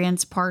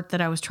experience part that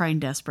I was trying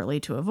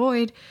desperately to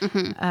avoid.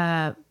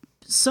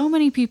 So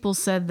many people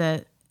said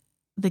that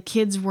the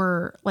kids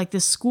were, like, the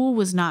school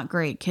was not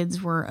great.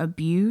 Kids were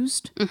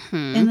abused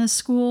in the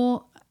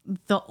school.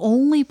 The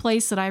only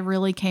place that I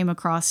really came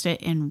across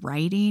it in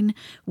writing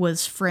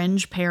was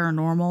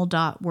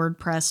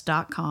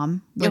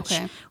fringeparanormal.wordpress.com, which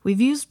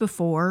we've used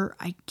before.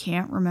 I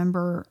can't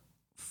remember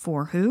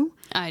for who.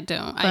 I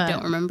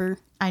don't remember.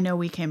 I know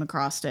we came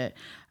across it.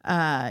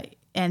 And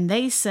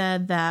they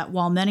said that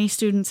while many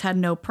students had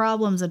no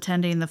problems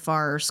attending the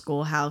Farrer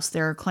schoolhouse,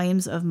 there are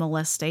claims of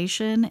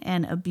molestation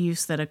and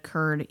abuse that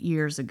occurred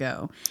years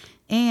ago.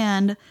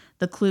 And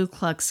the Ku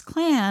Klux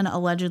Klan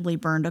allegedly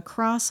burned a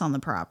cross on the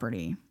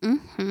property.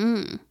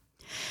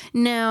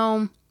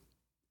 Now,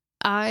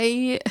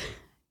 I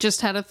just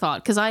had a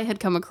thought, because I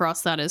had come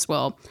across that as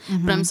well.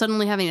 But I'm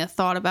suddenly having a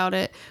thought about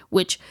it,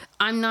 which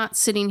I'm not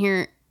sitting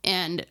here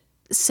and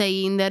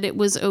saying that it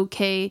was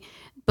okay,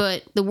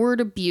 but the word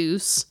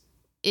abuse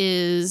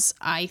is,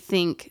 I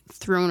think,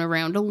 thrown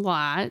around a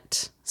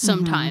lot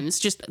sometimes.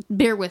 Just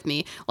bear with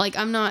me. Like,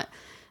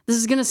 this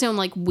is going to sound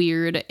like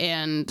weird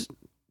and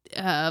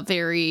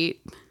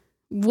very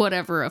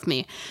whatever of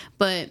me,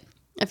 but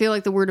I feel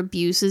like the word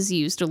abuse is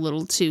used a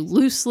little too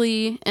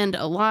loosely and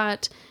a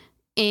lot.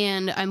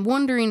 And I'm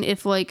wondering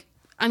if, like,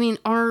 I mean,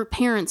 our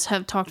parents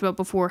have talked about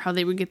before how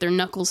they would get their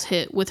knuckles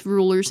hit with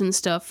rulers and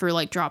stuff for,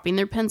 like, dropping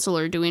their pencil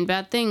or doing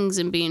bad things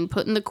and being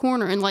put in the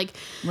corner and, like,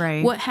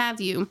 what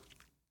have you.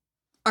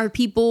 Are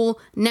people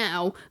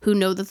now who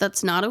know that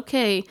that's not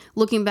okay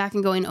looking back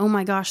and going, oh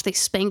my gosh, they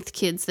spanked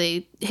kids,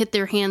 they hit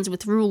their hands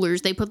with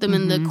rulers, they put them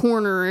in the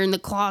corner or in the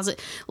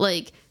closet,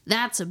 like,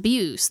 that's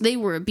abuse. They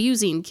were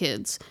abusing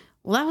kids.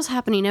 Well, that was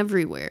happening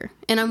everywhere.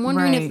 And I'm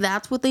wondering if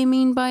that's what they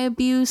mean by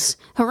abuse.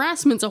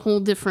 Harassment's a whole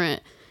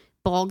different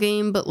ball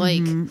game, but,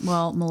 like,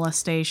 well,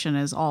 molestation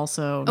is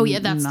also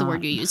that's the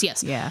word you use.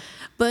 Yes. Yeah.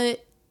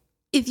 But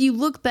if you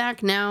look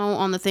back now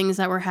on the things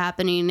that were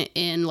happening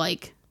in,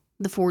 like,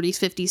 the 40s,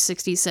 50s,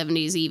 60s,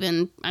 70s,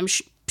 even, I'm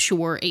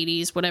sure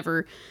 80s,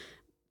 whatever,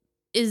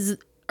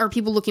 are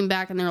people looking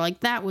back and they're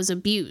like, that was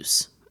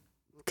abuse?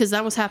 Because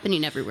that was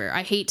happening everywhere.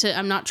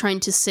 I'm not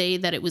trying to say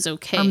that it was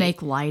okay. Or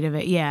make light of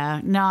it.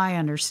 Yeah. No, I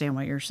understand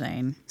what you're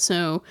saying.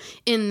 So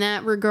in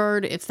that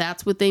regard, if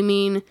that's what they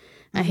mean,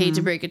 I hate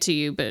to break it to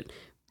you, but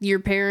your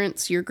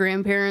parents, your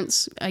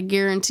grandparents, I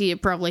guarantee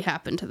it probably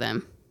happened to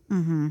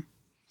them.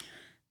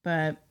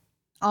 But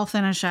I'll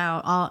finish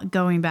out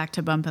going back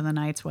to Bump in the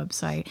Night's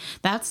website.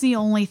 That's the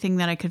only thing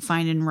that I could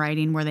find in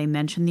writing where they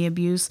mention the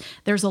abuse.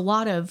 There's a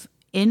lot of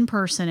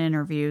in-person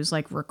interviews,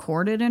 like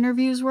recorded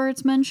interviews where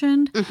it's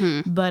mentioned,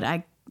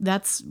 but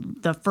that's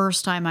the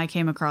first time I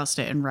came across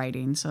it in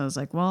writing. So I was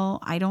like, well,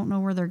 I don't know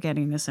where they're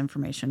getting this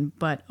information,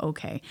 but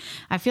okay.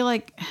 I feel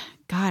like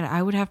God,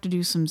 I would have to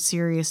do some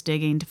serious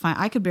digging to find.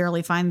 I could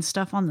barely find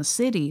stuff on the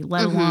city,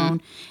 let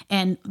alone.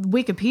 And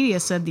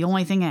Wikipedia said the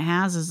only thing it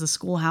has is the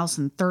schoolhouse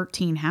and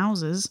 13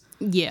 houses.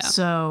 Yeah.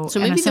 So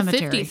maybe the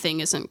 50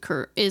 thing isn't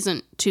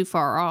too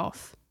far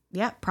off.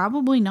 Yeah,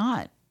 probably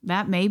not.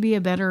 That may be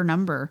a better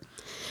number.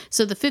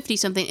 So the 50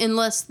 something,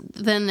 unless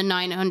then the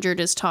 900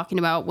 is talking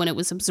about when it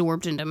was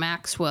absorbed into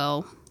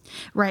Maxwell.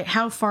 Right.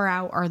 How far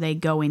out are they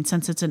going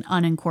since it's an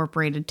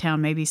unincorporated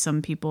town? Maybe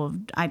some people,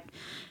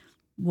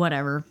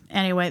 whatever.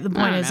 Anyway, the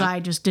point is I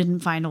just didn't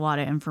find a lot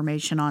of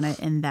information on it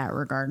in that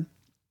regard.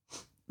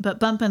 But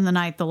Bump in the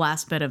Night, the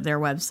last bit of their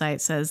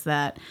website says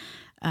that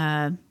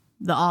the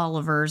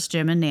Olivers,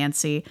 Jim and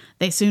Nancy,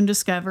 they soon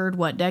discovered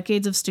what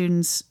decades of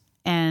students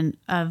and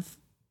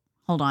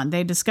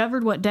they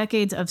discovered what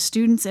decades of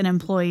students and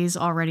employees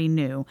already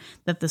knew,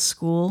 that the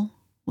school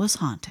was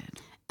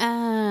haunted.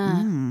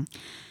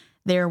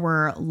 There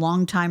were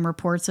long-time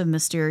reports of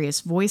mysterious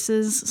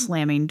voices,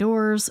 slamming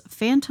doors,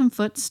 phantom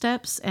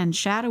footsteps, and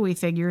shadowy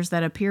figures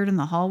that appeared in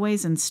the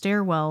hallways and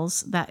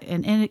stairwells that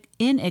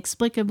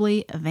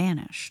inexplicably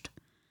vanished.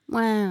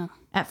 Wow.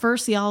 At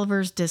first, the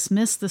Olivers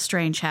dismissed the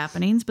strange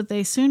happenings, but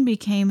they soon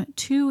became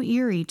too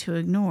eerie to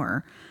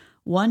ignore.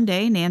 One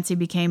day, Nancy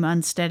became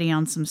unsteady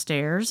on some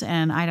stairs,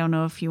 and I don't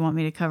know if you want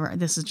me to cover.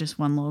 This is just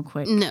one little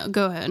quick. No,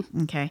 go ahead.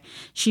 Okay.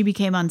 She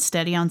became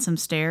unsteady on some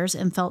stairs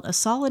and felt a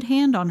solid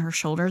hand on her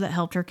shoulder that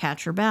helped her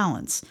catch her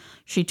balance.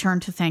 She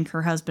turned to thank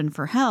her husband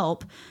for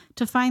help,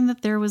 to find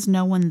that there was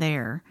no one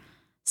there.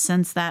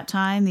 Since that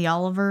time, the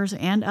Olivers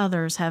and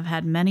others have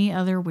had many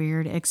other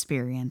weird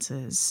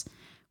experiences,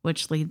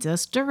 which leads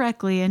us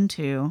directly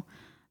into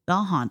the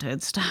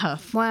haunted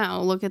stuff.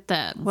 Wow, look at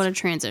that. What a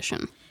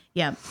transition.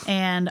 Yeah,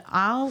 and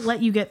I'll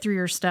let you get through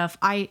your stuff.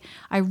 I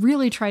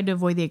really tried to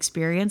avoid the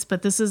experience,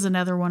 but this is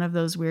another one of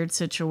those weird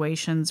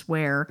situations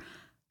where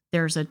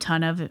there's a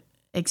ton of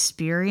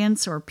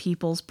experience or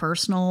people's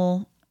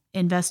personal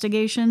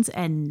investigations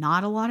and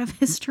not a lot of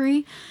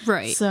history.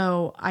 Right.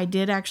 So I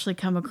did actually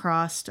come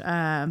across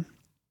a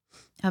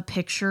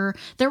picture.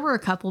 There were a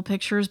couple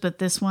pictures, but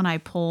this one I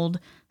pulled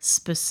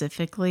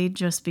specifically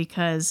just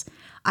because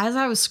as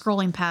I was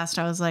scrolling past,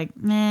 I was like,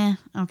 meh,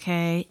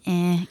 okay,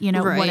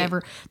 right.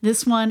 Whatever.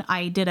 This one,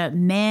 I did a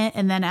meh,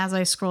 and then as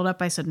I scrolled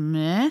up, I said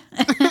meh,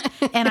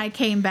 and I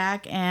came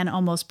back and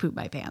almost pooped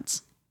my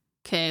pants.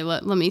 Okay,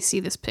 let me see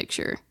this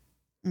picture.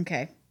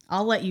 Okay,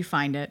 I'll let you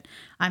find it.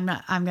 I'm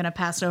going to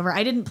pass it over.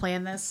 I didn't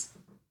plan this.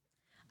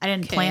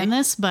 Plan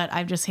this, but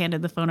I've just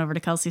handed the phone over to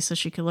Kelsey so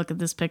she could look at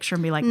this picture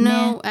and be like,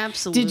 no,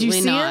 absolutely Did you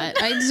see not.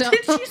 It? I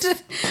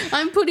don't.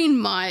 I'm putting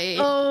my...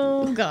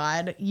 Oh,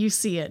 God. You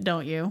see it,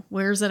 don't you?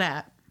 Where's it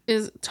at?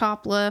 Is it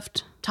top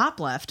left? Top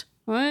left.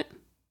 What?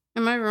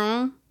 Am I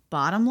wrong?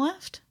 Bottom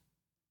left?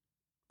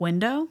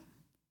 Window?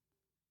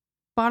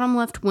 Bottom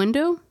left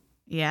window?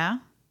 Yeah.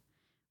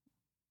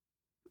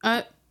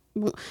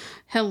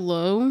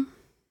 Hello?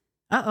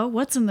 Uh-oh,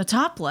 what's in the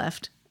top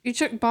left? You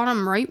check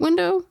bottom right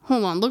window?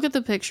 Hold on, look at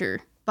the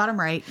picture. Bottom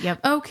right, yep.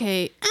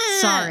 Okay.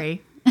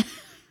 Sorry. Yes.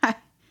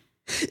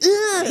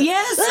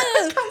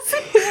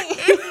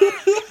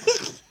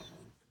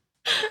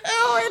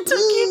 Oh, it took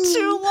you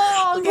too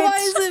long. Why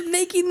is it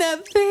making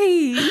that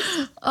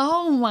face?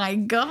 Oh my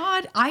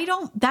God. I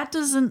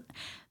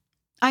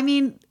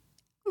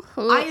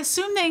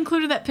assume they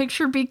included that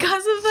picture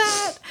because of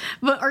that,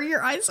 but are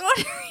your eyes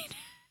watering?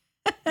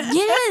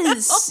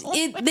 Yes,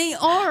 they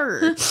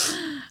are.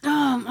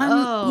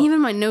 Even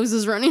my nose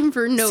is running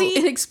for no.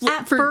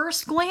 At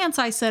first glance,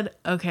 I said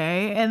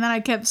okay, and then I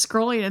kept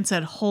scrolling and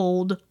said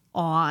hold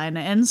on,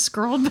 and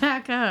scrolled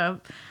back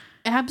up.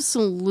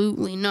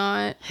 Absolutely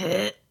not.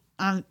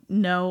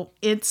 No,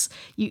 it's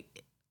you.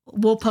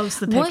 We'll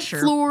post the picture.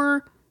 What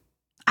floor?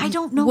 I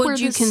don't know.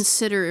 Would you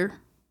consider?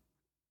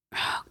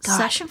 Oh,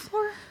 second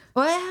floor?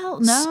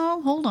 Well,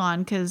 no. Hold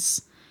on,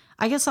 because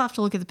I guess I'll have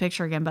to look at the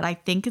picture again. But I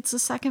think it's the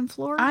second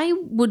floor. I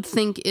would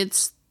think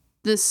it's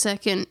the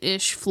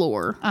second-ish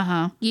floor.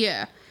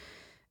 Yeah.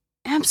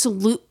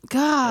 Absolute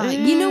God.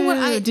 You know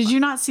what? Did you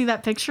not see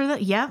that picture?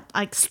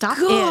 Stop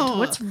it.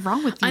 What's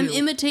wrong with you? I'm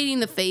imitating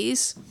the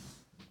face.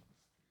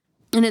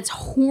 And it's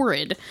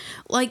horrid.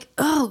 Like,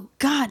 oh,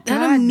 God.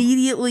 That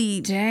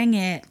immediately... Dang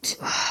it.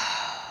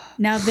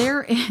 Now,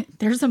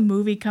 there's a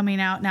movie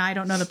coming out. Now, I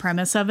don't know the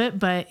premise of it,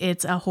 but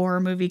it's a horror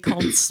movie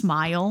called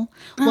Smile.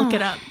 Look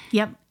it up.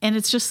 Yep. And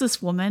it's just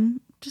this woman,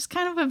 just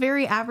kind of a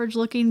very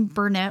average-looking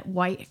brunette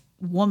white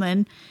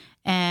woman.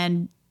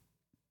 And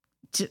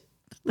do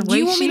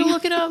you want me to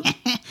look it up?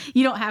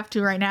 You don't have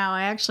to right now.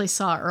 I actually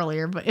saw it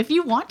earlier. But if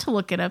you want to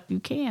look it up, you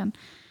can.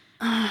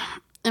 Am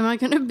I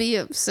going to be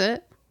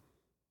upset?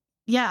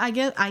 Yeah, I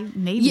guess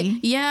maybe.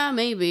 Yeah,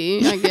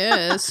 maybe. I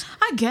guess.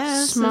 I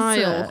guess.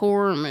 Smile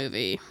horror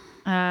movie.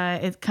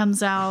 It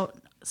comes out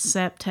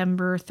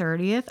September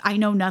 30th. I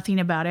know nothing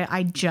about it.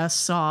 I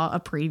just saw a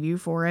preview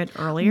for it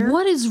earlier.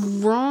 What is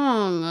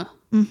wrong?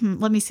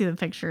 Let me see the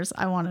pictures.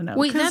 I want to know.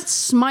 Wait, that's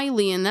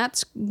Smiley, and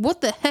that's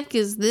what the heck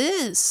is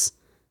this?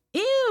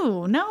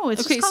 Ew! No,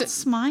 it's just called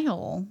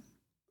Smile.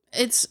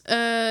 It's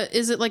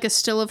is it like a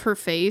still of her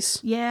face?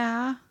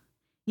 Yeah.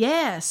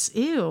 Yes.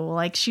 Ew.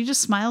 Like she just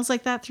smiles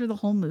like that through the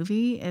whole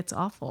movie. It's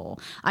awful.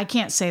 I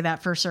can't say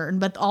that for certain,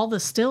 but all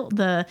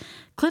the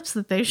clips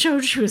that they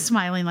showed, she was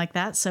smiling like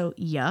that. So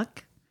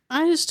yuck.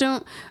 I just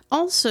don't.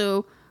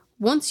 Also,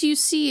 once you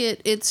see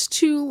it, it's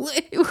too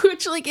late.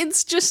 Which, like,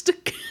 it's just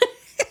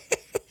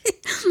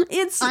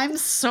I'm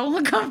so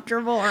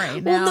uncomfortable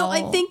right now. Well, no,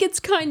 I think it's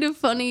kind of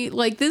funny.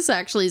 Like, this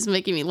actually is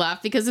making me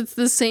laugh because it's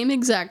the same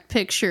exact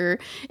picture,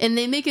 and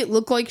they make it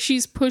look like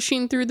she's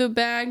pushing through the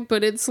bag,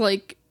 but it's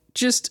like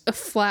just a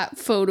flat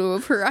photo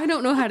of her. I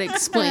don't know how to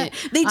explain it.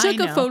 They took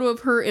a photo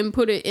of her and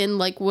put it in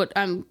like what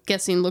I'm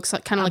guessing looks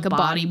like kind of like a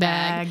body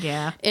bag.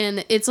 Yeah.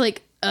 And it's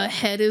like a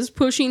head is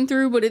pushing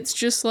through, but it's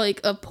just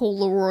like a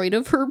Polaroid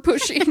of her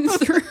pushing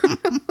through.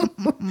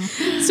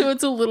 So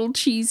it's a little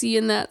cheesy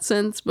in that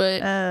sense,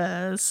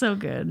 but so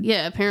good.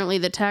 Yeah, apparently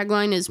the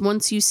tagline is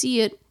once you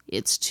see it,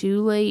 it's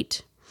too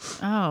late.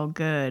 Oh,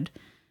 good.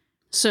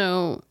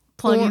 So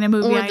plugging a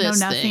movie I know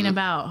nothing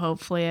about.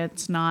 Hopefully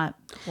it's not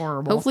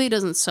horrible. Hopefully it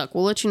doesn't suck.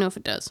 We'll let you know if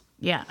it does.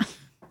 Yeah.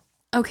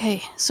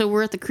 Okay, so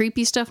we're at the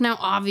creepy stuff now,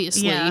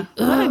 obviously. Yeah.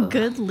 What a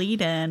good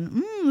lead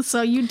in.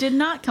 So you did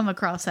not come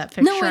across that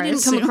picture. No, I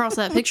didn't come across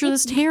that picture.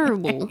 That's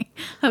terrible. Okay.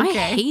 I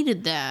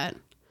hated that.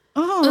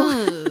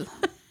 Oh.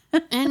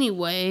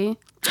 Anyway.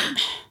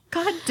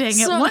 God dang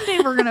it. One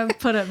day we're going to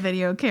put up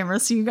video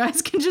cameras so you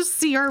guys can just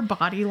see our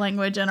body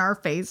language and our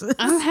faces.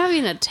 I'm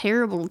having a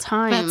terrible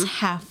time. That's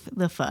half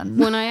the fun.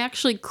 When I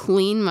actually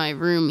clean my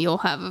room, you'll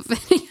have a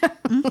video.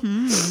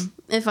 Mm-hmm.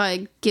 If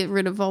I get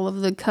rid of all of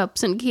the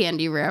cups and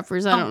candy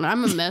wrappers. I don't know.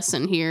 I'm a mess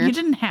in here. You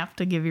didn't have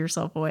to give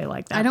yourself away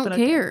like that. I don't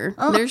care.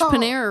 Okay. There's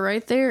Panera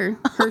right there.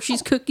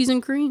 Hershey's Cookies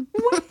and Cream.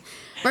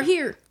 Right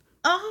here.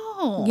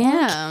 Oh.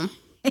 Yeah.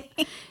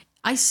 Okay.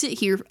 I sit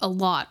here a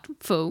lot,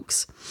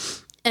 folks.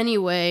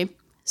 Anyway,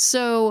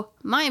 so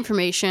my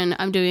information,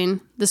 I'm doing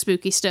the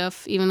spooky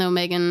stuff, even though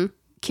Megan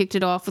kicked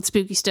it off with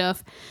spooky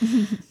stuff.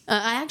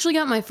 I actually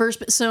got my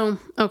first,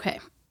 okay.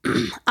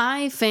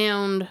 I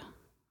found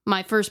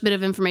my first bit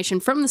of information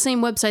from the same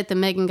website that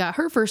Megan got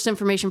her first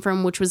information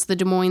from, which was the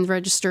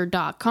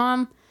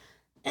DesMoinesRegister.com.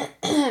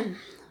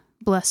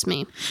 Bless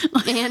me.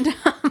 And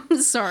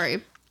I'm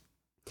sorry.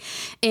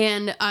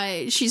 And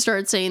she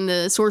started saying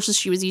the sources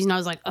she was using. I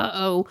was like,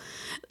 uh-oh.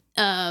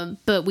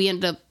 But we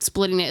ended up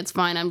splitting it. It's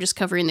fine. I'm just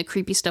covering the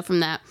creepy stuff from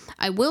that.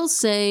 I will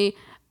say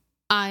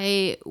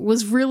I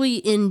was really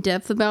in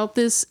depth about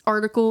this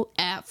article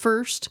at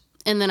first.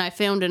 And then I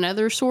found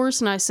another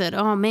source and I said,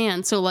 oh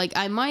man. So like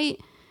I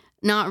might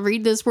not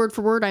read this word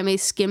for word. I may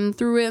skim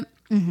through it.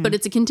 Mm-hmm. But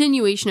it's a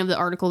continuation of the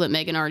article that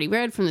Megan already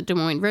read from the Des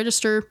Moines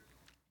Register.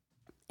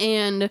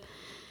 And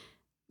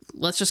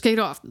let's just kick it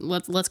off.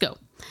 Let's go.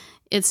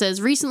 It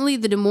says, recently,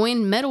 the Des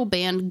Moines metal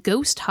band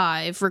Ghost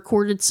Hive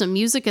recorded some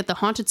music at the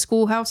haunted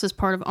schoolhouse as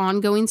part of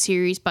ongoing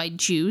series by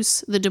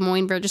Juice, the Des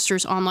Moines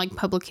Register's online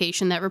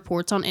publication that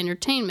reports on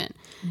entertainment.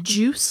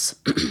 Juice?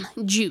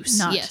 Juice,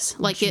 not yes.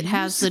 Like juice? It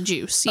has the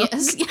juice,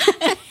 yes.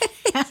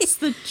 That's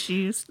the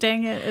juice.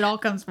 Dang it. It all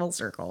comes full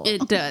circle.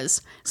 It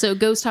does. So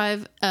Ghost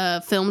Hive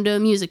filmed a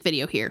music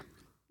video here.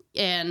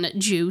 And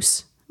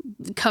Juice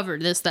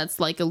covered this. That's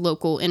like a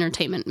local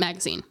entertainment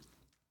magazine.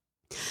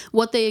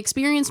 What they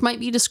experienced might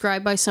be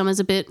described by some as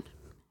a bit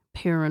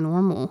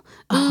paranormal.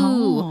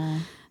 Oh.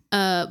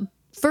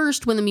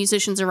 First, when the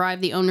musicians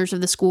arrived, the owners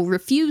of the school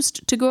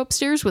refused to go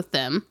upstairs with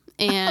them.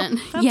 And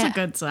that's a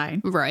good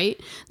sign. Right.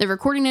 The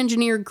recording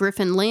engineer,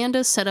 Griffin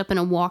Landa, set up in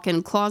a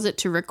walk-in closet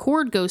to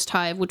record Ghost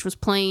Hive, which was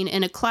playing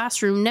in a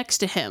classroom next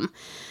to him.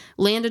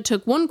 Landa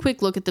took one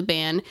quick look at the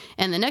band,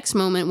 and the next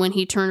moment when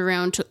he turned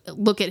around to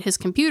look at his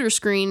computer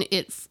screen,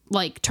 it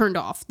turned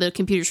off. The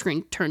computer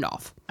screen turned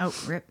off. Oh,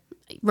 rip.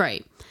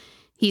 Right.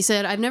 He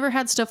said, I've never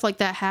had stuff like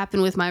that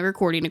happen with my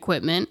recording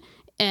equipment.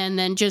 And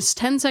then just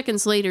 10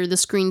 seconds later, the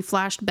screen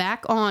flashed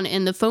back on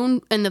and the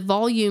phone and the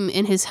volume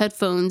in his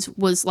headphones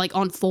was like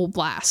on full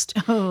blast.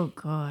 Oh,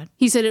 God.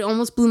 He said it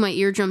almost blew my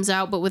eardrums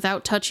out, but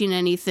without touching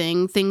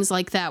anything, things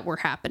like that were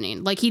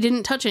happening. Like he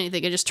didn't touch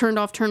anything. It just turned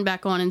off, turned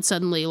back on, and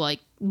suddenly like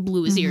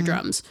blew his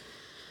eardrums.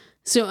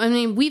 So, I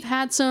mean, we've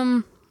had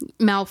some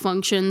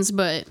malfunctions,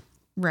 but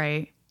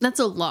right. That's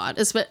a lot.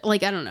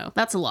 Like, I don't know.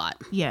 That's a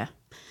lot. Yeah.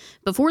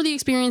 Before the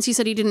experience, he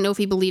said he didn't know if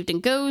he believed in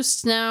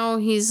ghosts. Now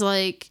he's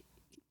like,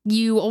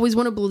 you always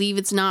want to believe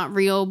it's not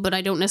real, but I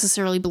don't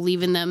necessarily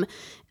believe in them.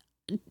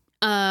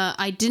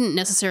 I didn't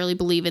necessarily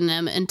believe in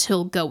them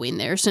until going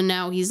there. So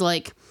now he's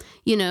like,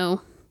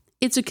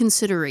 it's a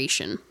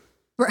consideration.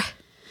 Right.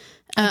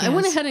 I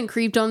went ahead and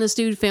creeped on this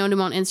dude, found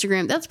him on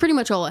Instagram. That's pretty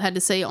much all I had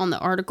to say on the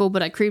article,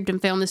 but I creeped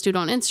and found this dude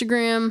on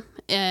Instagram,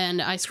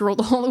 and I scrolled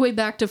all the way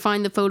back to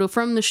find the photo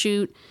from the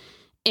shoot.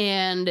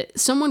 And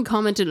someone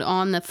commented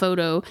on the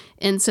photo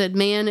and said,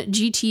 man,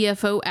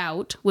 GTFO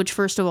out, which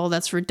first of all,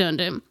 that's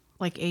redundant.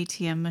 like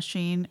ATM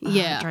machine.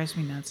 Yeah. It drives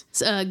me nuts.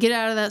 Get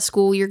out of that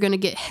school. You're going to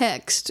get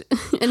hexed.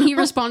 And he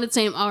responded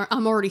saying,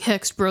 I'm already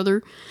hexed,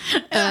 brother.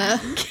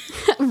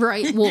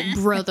 Right. Well,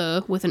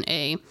 brother with an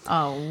A.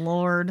 Oh,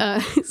 Lord.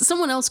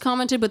 Someone else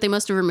commented, but they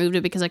must have removed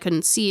it because I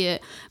couldn't see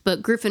it.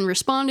 But Griffin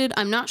responded,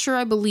 I'm not sure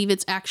I believe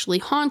it's actually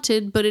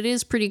haunted, but it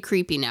is pretty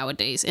creepy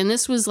nowadays. And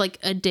this was like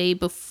a day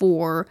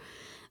before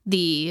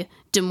the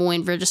Des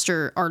Moines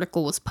Register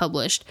article was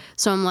published.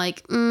 So I'm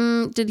like,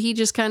 did he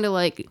just kind of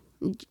like,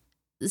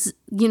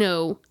 you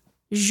know,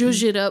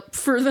 zhuzh it up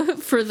for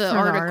the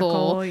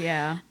article?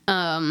 Yeah.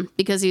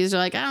 Because he was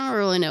like, I don't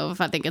really know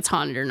if I think it's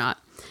haunted or not.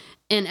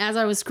 And as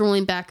I was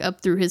scrolling back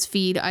up through his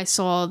feed, I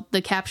saw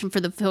the caption for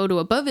the photo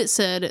above it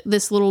said,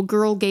 this little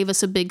girl gave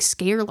us a big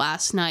scare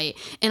last night.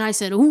 And I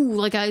said, ooh,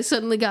 like I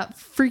suddenly got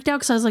freaked out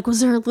because I was like, was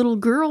there a little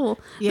girl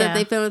that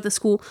they found at the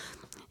school?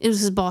 It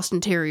was his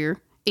Boston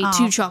Terrier. Ate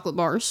 2 chocolate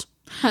bars.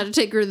 Had to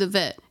take her to the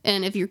vet.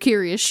 And if you're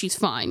curious, she's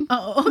fine.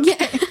 Oh, okay.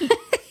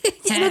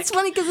 Yeah. And it's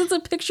funny because it's a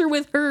picture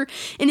with her.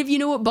 And if you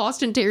know what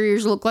Boston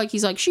Terriers look like,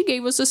 he's like, she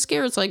gave us a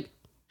scare. It's like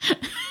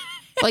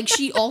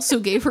she also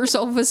gave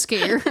herself a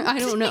scare. I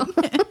don't know.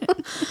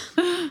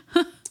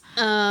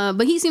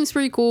 But he seems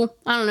pretty cool.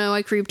 I don't know.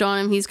 I creeped on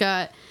him. He's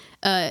got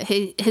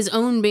his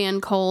own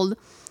band called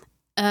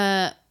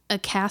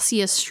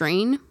Acacia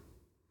Strain.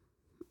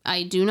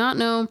 I do not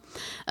know.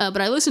 But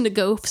I listened to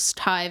Ghost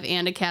Hive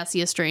and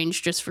Acacia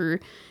Strange just for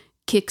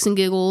kicks and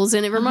giggles,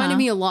 and it reminded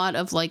me a lot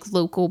of like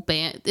local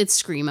band.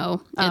 It's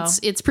screamo.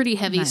 It's pretty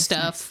heavy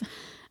stuff.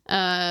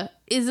 Nice.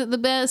 Is it the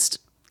best?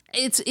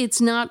 It's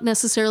not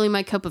necessarily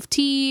my cup of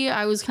tea.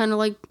 I was kind of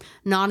like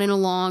nodding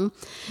along,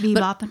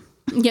 bebopping.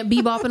 Yeah,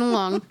 bebopping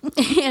along.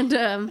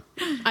 And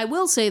I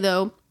will say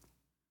though,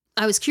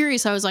 I was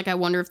curious. I was like, I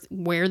wonder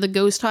where the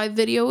Ghost Hive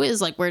video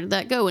is. Like, where did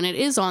that go? And it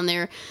is on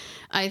there.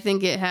 I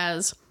think it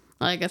has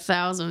like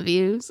 1,000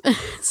 views.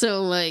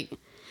 So like,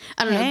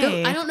 I don't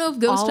know. I don't know if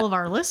Ghost all of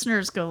our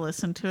listeners go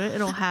listen to it.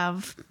 It'll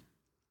have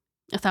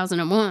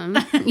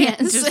 1,001.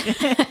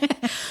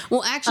 Yes.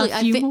 Well, actually, a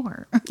few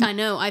more. I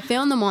know. I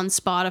found them on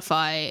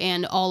Spotify,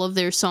 and all of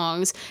their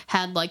songs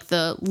had like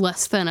the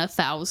less than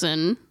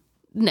 1,000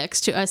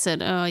 next to. I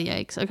said, "Oh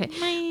yikes!" Okay.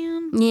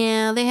 Man.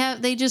 Yeah,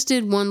 they just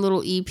did one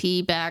little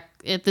EP back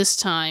at this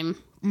time.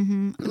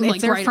 Mm-hmm.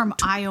 Like they're from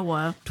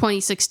Iowa,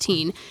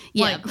 2016.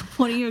 Yeah. Like,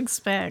 what do you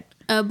expect?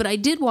 But I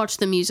did watch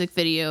the music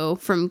video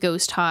from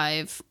Ghost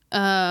Hive.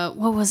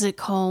 What was it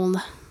called?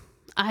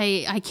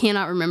 I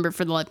cannot remember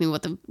for the life of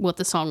me what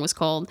the song was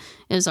called.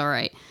 It was all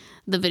right.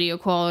 The video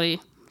quality,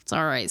 it's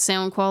all right.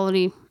 Sound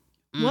quality.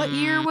 What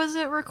year was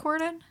it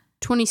recorded?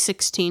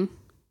 2016.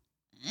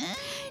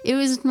 It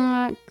was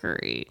not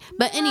great.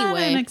 But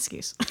anyway. An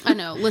excuse. I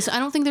know. Listen, I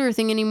don't think they're a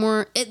thing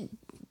anymore.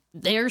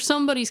 They're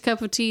somebody's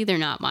cup of tea. They're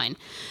not mine.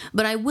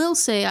 But I will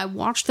say I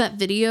watched that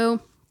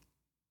video,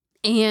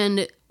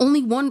 and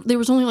there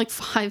was only like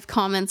 5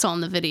 comments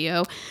on the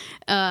video.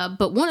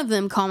 But one of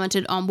them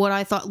commented on what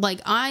I thought, like,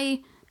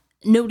 I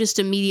noticed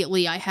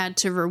immediately. I had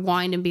to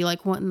rewind and be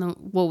like, what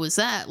was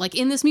that? Like,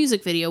 in this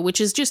music video, which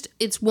is just,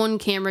 it's one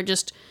camera,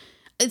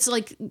 it's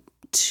like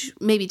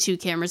maybe 2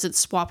 cameras. It's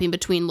swapping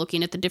between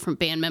looking at the different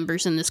band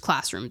members in this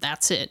classroom.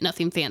 That's it.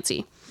 Nothing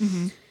fancy.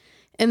 Mm-hmm.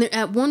 And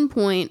at one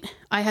point,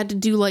 I had to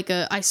do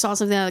I saw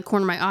something out of the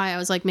corner of my eye. I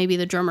was like, maybe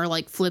the drummer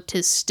like flipped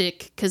his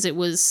stick because it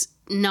was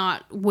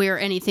not where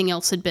anything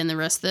else had been the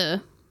rest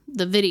of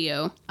the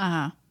video.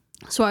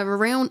 So I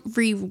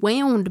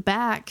rewound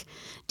back.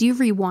 Do you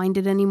rewind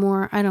it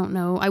anymore? I don't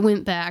know. I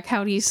went back.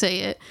 How do you say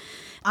it?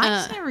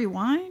 I say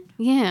rewind.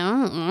 Yeah, I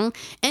don't know.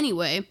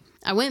 Anyway,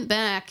 I went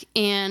back,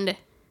 and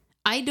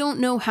I don't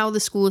know how the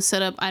school is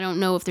set up. I don't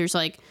know if there's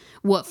like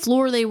what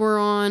floor they were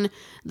on,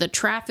 the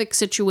traffic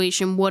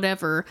situation,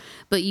 whatever.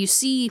 But you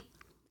see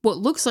what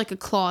looks like a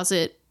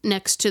closet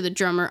next to the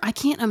drummer. I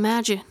can't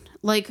imagine.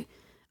 Like,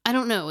 I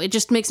don't know. It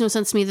just makes no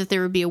sense to me that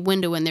there would be a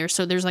window in there.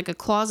 So there's like a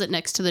closet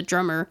next to the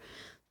drummer.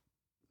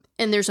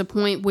 And there's a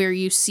point where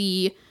you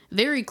see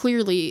very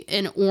clearly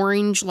an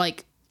orange,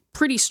 like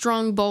pretty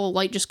strong ball of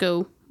light just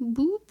go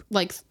boop,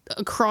 like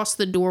across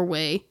the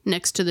doorway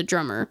next to the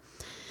drummer.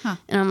 Huh.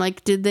 And I'm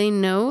like, did they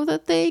know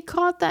that they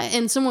caught that?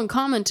 And someone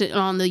commented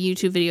on the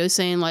YouTube video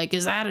saying like,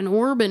 is that an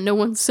orb? And no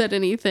one said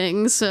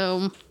anything.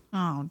 So,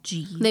 oh,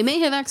 gee. They may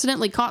have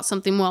accidentally caught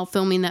something while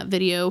filming that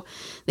video.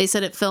 They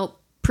said it felt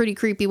pretty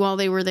creepy while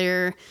they were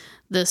there.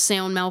 The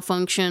sound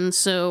malfunction.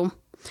 So,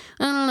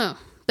 I don't know.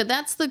 But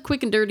that's the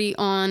quick and dirty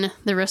on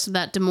the rest of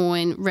that Des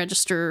Moines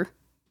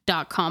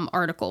Register.com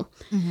article.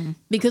 Mm-hmm.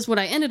 Because what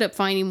I ended up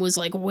finding was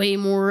like way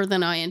more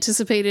than I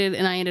anticipated,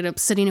 and I ended up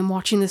sitting and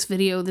watching this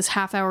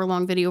half-hour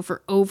long video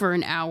for over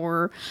an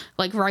hour,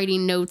 like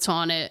writing notes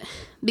on it,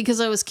 because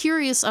I was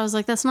curious. I was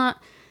like, that's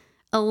not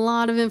a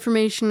lot of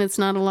information, it's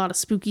not a lot of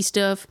spooky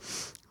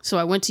stuff. So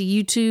I went to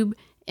YouTube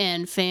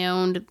and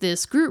found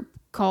this group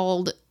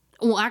called,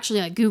 well, actually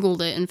I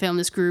googled it and found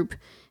this group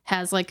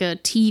has like a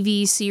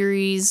TV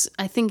series.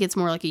 I think it's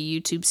more like a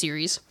YouTube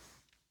series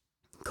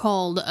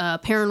called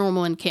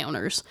Paranormal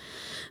Encounters.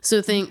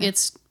 So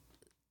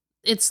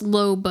it's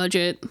low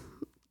budget,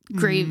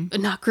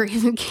 not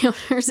grave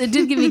encounters. It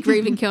did give me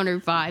grave encounter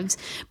vibes,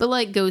 but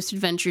like Ghost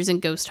Adventures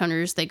and Ghost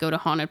Hunters, they go to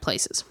haunted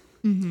places.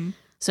 Mm-hmm.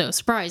 So,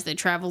 surprise, they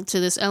traveled to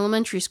this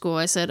elementary school.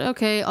 I said,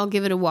 okay, I'll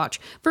give it a watch.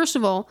 First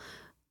of all,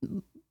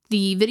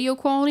 the video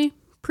quality,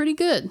 pretty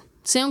good.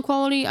 Sound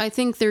quality, I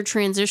think their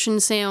transition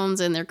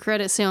sounds and their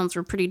credit sounds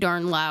were pretty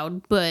darn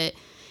loud, but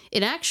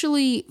it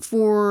actually,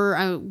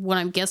 for what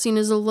I'm guessing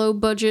is a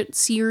low-budget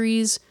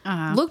series,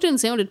 looked and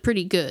sounded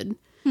pretty good.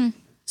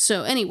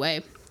 So,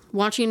 anyway,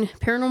 watching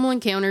Paranormal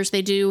Encounters,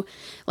 they do,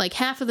 like,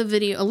 half of the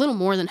video, a little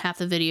more than half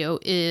the video,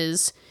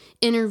 is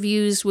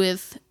interviews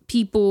with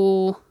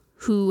people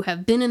who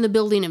have been in the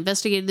building,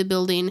 investigated the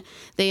building.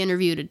 They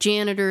interviewed a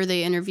janitor.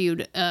 They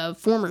interviewed a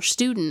former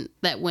student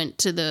that went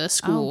to the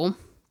school.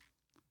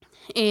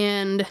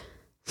 And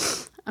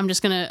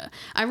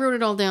I wrote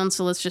it all down,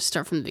 so let's just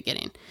start from the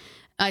beginning.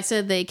 I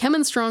said they come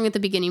in strong at the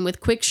beginning with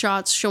quick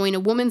shots showing a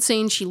woman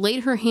saying she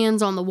laid her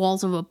hands on the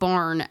walls of a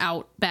barn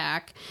out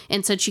back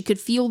and said she could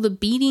feel the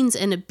beatings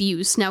and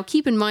abuse. Now,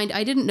 keep in mind,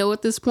 I didn't know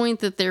at this point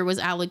that there was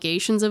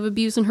allegations of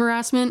abuse and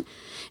harassment.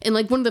 And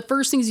like one of the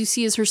first things you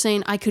see is her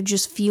saying, I could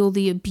just feel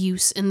the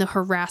abuse and the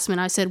harassment.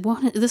 I said,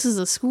 what? This is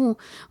a school.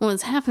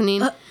 What's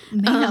happening?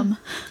 Ma'am.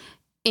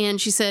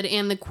 And she said,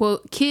 and the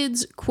quote,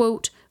 kids,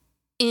 quote,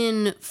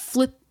 in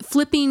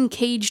flipping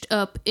caged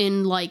up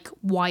in like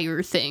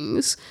wire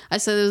things. I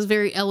said it was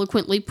very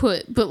eloquently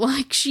put, but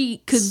like she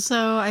could.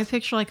 So I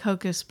picture like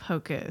Hocus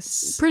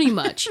Pocus. Pretty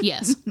much,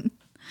 yes.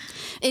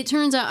 It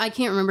turns out, I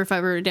can't remember if I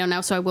wrote it down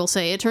now, so I will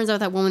say, it turns out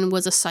that woman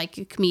was a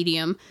psychic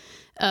medium.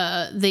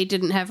 They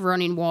didn't have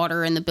running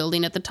water in the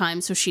building at the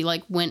time, so she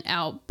like went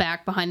out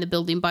back behind the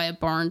building by a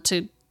barn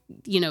to,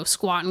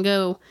 squat and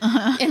go.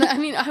 And I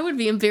mean, I would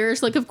be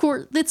embarrassed. Like, of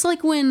course, it's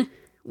like when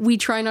we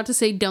try not to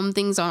say dumb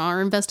things on our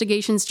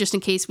investigations just in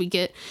case we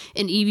get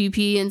an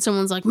EVP and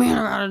someone's like, man,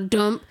 I got a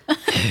dump.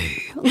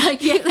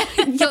 like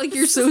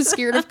you're so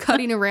scared of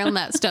cutting around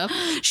that stuff.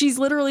 She's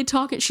literally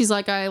talking. She's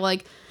like, I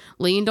like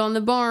leaned on the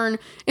barn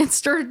and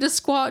started to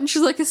squat. And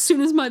she's like, as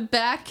soon as my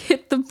back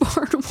hit the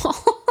barn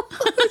wall,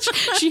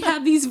 she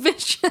had these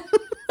visions.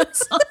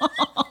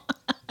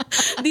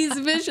 These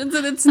visions,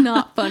 and it's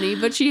not funny,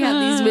 but she had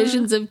these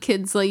visions of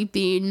kids like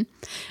being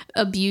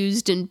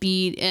abused and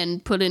beat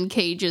and put in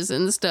cages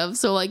and stuff.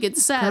 So like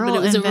it's sad, but it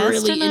was a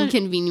really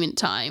inconvenient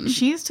time.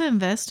 She used to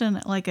invest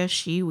in like a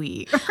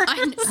Shiwi.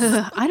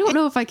 I don't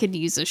know if I could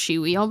use a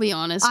Shiwi, I'll be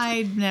honest.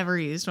 I've never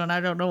used one. I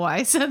don't know why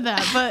I said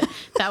that, but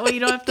that way you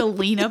don't have to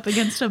lean up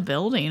against a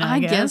building. I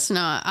guess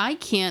not. I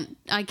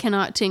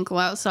cannot tinkle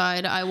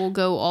outside. I will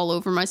go all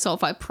over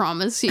myself, I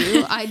promise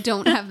you. I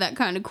don't have that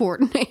kind of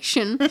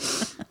coordination.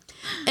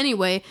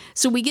 Anyway,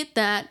 so we get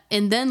that,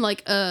 and then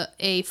like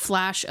a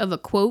flash of a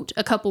quote,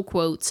 a couple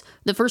quotes,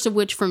 the first of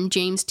which from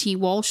James T.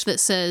 Walsh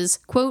that says,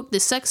 quote, the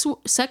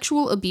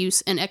sexual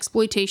abuse and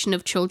exploitation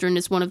of children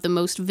is one of the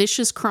most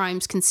vicious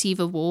crimes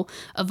conceivable,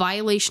 a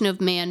violation of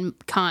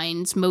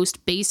mankind's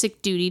most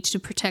basic duty to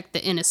protect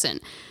the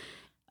innocent.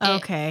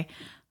 Okay.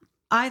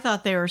 I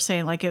thought they were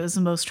saying like it was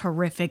the most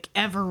horrific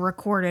ever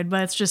recorded,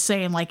 but it's just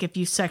saying like if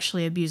you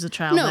sexually abuse a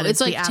child, no,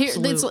 it's like the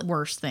absolute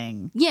worst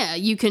thing. Yeah,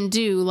 you can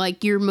do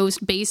like your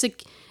most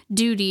basic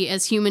duty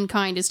as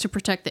humankind is to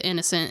protect the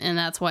innocent, and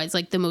that's why it's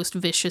like the most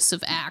vicious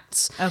of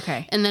acts.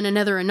 Okay. And then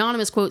another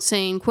anonymous quote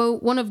saying,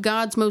 quote, one of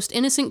God's most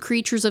innocent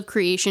creatures of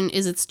creation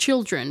is its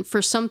children,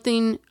 for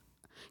something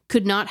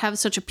could not have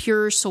such a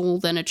purer soul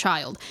than a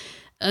child.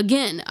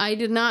 Again, I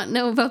did not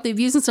know about the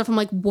abuse and stuff. I'm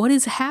like, what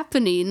is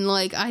happening?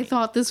 Like, I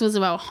thought this was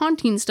about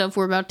haunting stuff.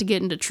 We're about to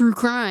get into true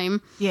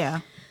crime.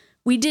 Yeah.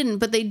 We didn't,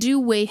 but they do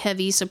weigh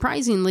heavy,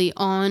 surprisingly,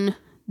 on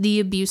the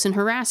abuse and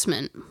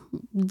harassment.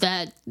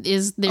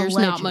 There's alleged.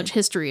 Not much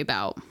history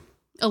about.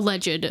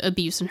 Alleged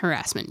abuse and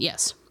harassment,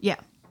 yes. Yeah.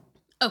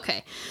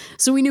 Okay,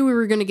 so we knew we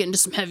were going to get into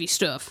some heavy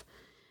stuff.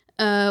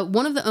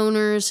 One of the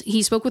owners,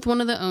 he spoke with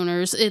one of the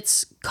owners.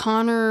 It's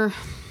Connor.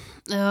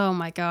 Oh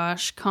my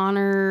gosh,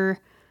 Connor.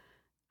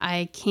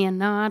 I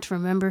cannot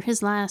remember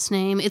his last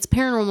name. It's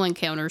Paranormal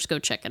Encounters. Go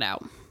check it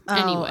out.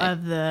 Anyway,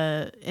 of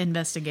the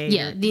investigator.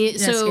 Yeah.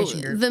 So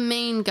the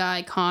main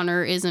guy,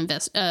 Connor, is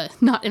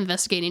not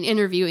investigating,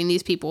 interviewing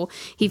these people.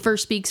 He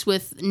first speaks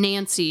with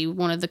Nancy,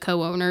 one of the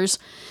co-owners.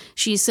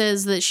 She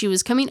says that she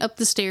was coming up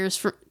the stairs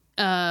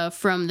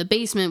from the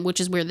basement, which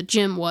is where the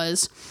gym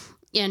was,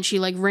 and she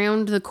like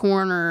rounded the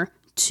corner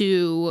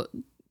to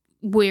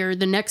where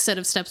the next set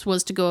of steps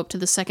was to go up to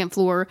the second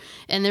floor,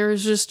 and there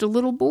was just a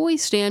little boy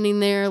standing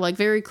there, like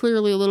very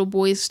clearly a little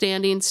boy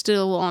standing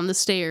still on the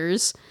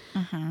stairs.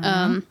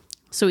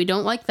 So we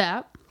don't like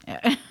that.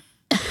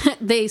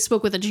 They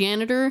spoke with a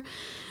janitor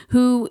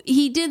who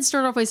he did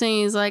start off by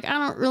saying, he's like, I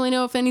don't really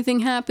know if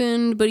anything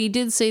happened, but he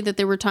did say that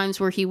there were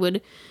times where he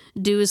would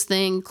do his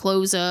thing,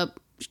 close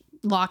up,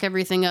 lock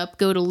everything up,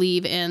 go to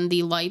leave, and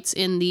the lights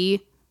in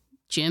the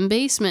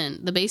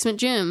the basement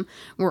gym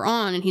were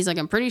on, and he's like,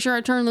 I'm pretty sure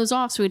I turned those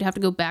off, so we'd have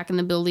to go back in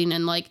the building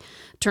and like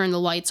turn the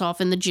lights off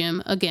in the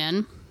gym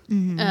again.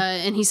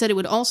 And he said it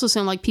would also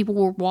sound like people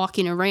were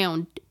walking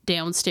around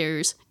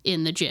downstairs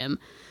in the gym.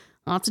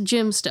 Lots of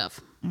gym stuff.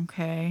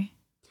 Okay.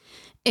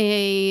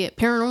 a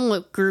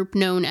paranormal group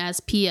known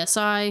as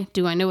PSI.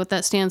 Do I know what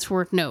that stands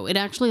for? No, it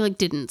actually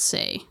didn't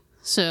say.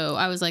 So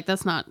I was like,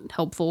 that's not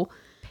helpful.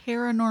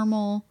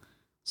 Paranormal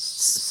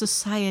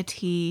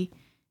Society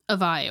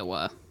of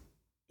Iowa.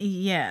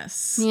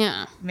 Yes.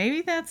 Yeah.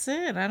 Maybe that's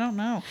it. I don't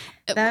know.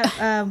 That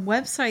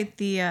website,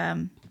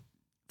 the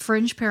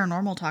Fringe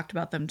Paranormal, talked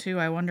about them too.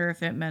 I wonder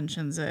if it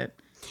mentions it.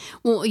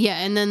 Well, yeah,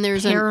 and then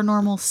there's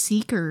Paranormal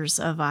Seekers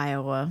of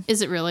Iowa.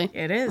 Is it really?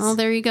 It is. Oh,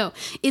 there you go.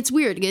 It's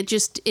weird.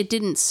 It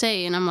didn't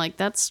say, and I'm like,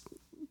 that's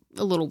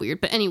a little weird.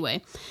 But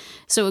anyway,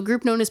 so a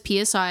group known as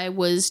PSI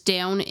was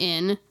down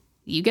in,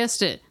 you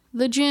guessed it,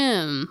 the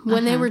gym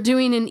when they were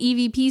doing an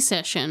EVP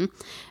session.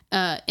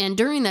 And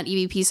during that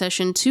EVP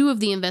session, 2 of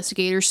the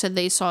investigators said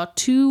they saw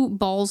 2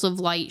 balls of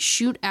light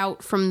shoot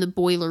out from the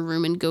boiler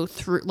room and go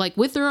through,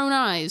 with their own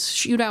eyes,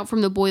 shoot out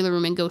from the boiler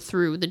room and go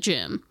through the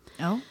gym.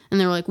 Oh. And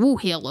they're like, whoa,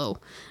 hello.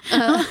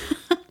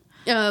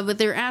 But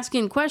they're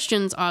asking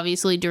questions,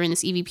 obviously, during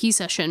this EVP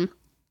session.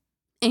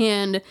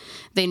 And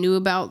they knew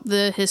about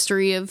the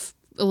history of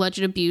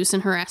alleged abuse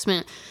and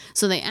harassment.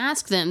 So they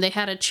asked them, they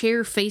had a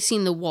chair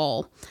facing the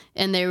wall.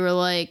 And they were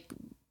like,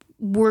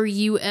 were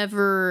you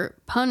ever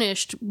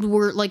punished?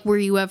 Were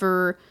you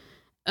ever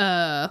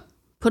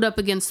put up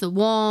against the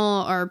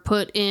wall or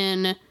put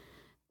in,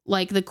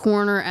 the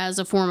corner as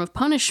a form of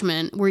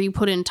punishment? Were you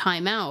put in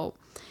timeout?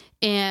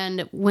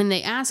 And when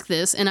they ask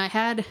this, and I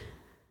had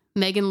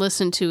Megan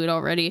listen to it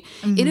already,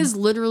 it is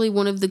literally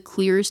one of the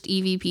clearest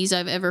EVPs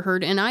I've ever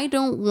heard. And I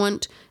don't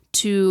want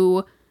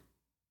to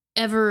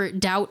ever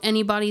doubt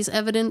anybody's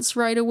evidence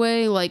right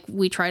away.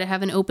 We try to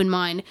have an open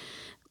mind.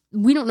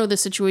 We don't know the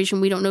situation.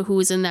 We don't know who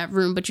was in that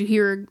room, but you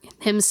hear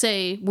him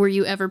say, were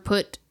you ever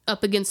put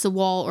up against the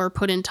wall or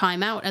put in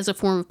timeout as a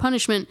form of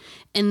punishment?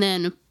 And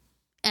then,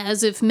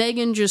 as if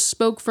Megan just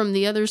spoke from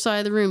the other side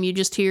of the room, you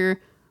just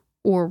hear,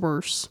 or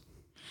worse.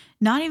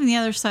 Not even the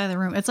other side of the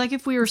room. It's like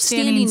if we were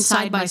standing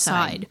side by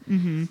side.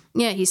 Mm-hmm.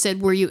 Yeah, he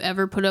said, were you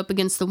ever put up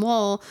against the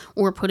wall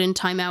or put in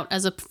timeout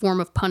as a form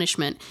of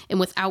punishment? And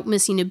without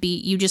missing a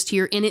beat, you just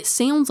hear, and it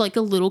sounds like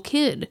a little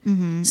kid.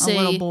 Say, a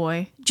little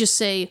boy. Just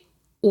say,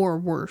 or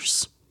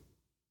worse.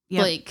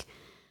 Yep.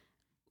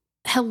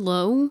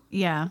 Hello?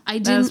 Yeah,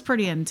 that was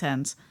pretty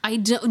intense. I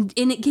don't,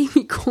 and it gave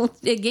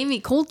me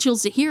cold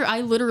chills to hear.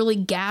 I literally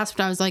gasped.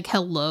 I was like,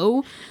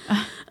 hello?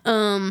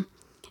 And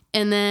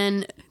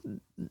then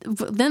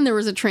there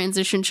was a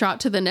transition shot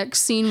to the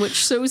next scene,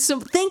 which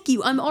thank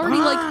you. I'm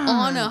already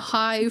on a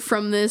high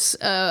from this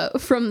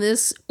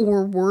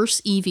or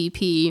worse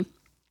EVP,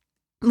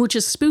 which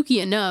is spooky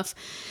enough.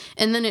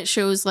 And then it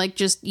shows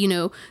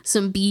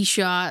some B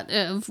shot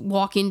of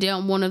walking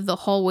down one of the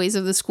hallways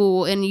of the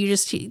school. And you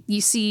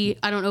see,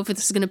 I don't know if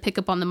this is going to pick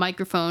up on the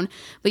microphone,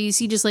 but you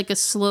see just a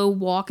slow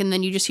walk, and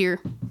then you just hear,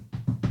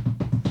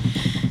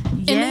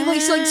 and they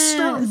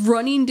start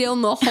running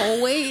down the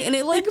hallway, and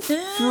it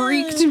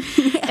freaked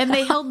me out. And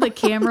they held the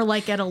camera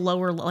at a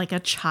lower, a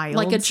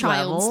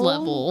child's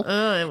level.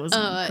 Oh, it was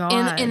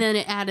God. And then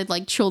it added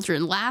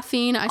children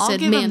laughing. I'll said,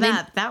 give man,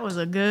 him that was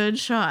a good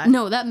shot.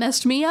 No, that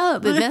messed me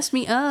up. It messed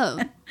me up.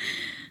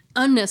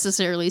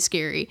 Unnecessarily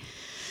scary.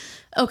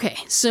 Okay,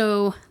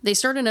 so they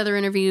start another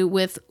interview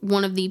with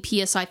one of the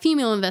PSI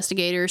female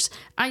investigators.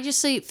 I just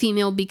say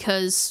female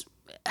because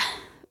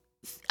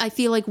I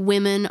feel like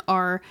women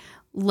are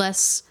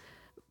less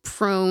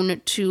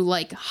prone to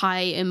high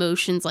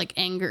emotions like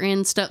anger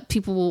and stuff.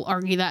 People will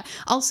argue that.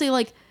 I'll say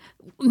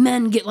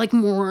men get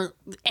more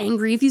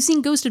angry. If you've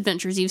seen Ghost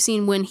Adventures, you've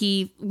seen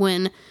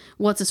when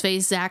what's his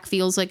face, Zach,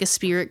 feels like a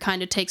spirit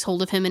kind of takes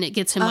hold of him, and it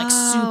gets him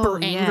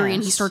super angry,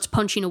 and he starts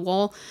punching a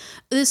wall.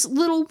 This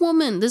little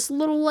woman, this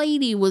little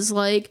lady was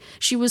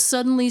she was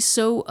suddenly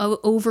so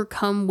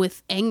overcome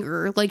with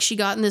anger. She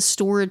got in this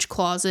storage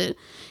closet,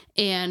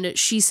 and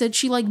she said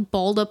she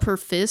balled up her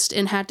fist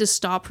and had to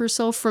stop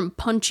herself from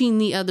punching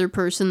the other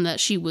person that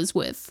she was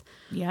with.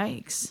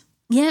 Yikes.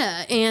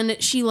 Yeah, and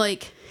she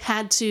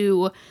had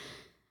to,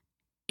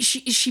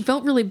 she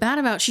felt really bad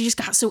about it. She just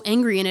got so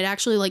angry, and it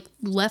actually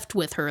left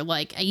with her.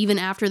 Even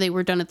after they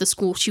were done at the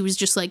school, she was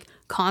just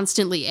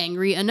constantly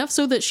angry, enough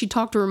so that she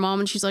talked to her mom,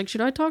 and she's like,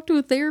 should I talk to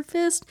a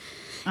therapist?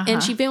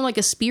 And she found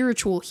a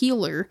spiritual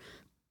healer.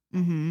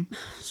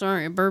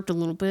 Sorry, I burped a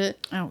little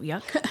bit. Oh,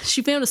 yuck.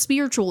 She found a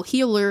spiritual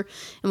healer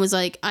and was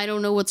like, I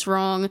don't know what's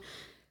wrong.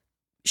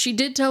 She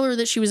did tell her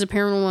that she was a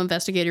paranormal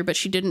investigator, but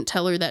she didn't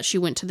tell her that she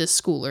went to this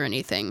school or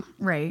anything.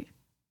 Right.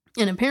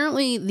 And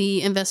apparently the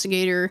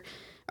the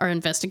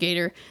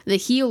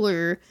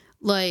healer,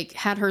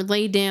 had her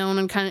lay down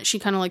and she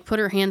put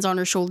her hands on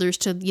her shoulders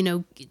to,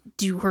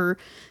 do her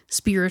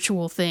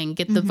spiritual thing,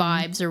 get the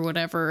vibes or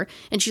whatever.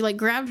 And she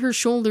grabbed her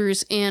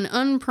shoulders and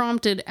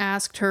unprompted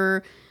asked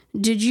her,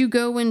 did you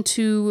go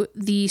into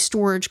the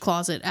storage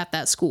closet at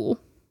that school?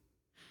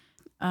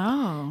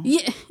 Oh.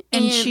 Yeah.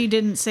 And she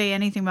didn't say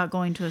anything about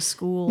going to a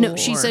school? No,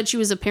 she said she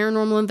was a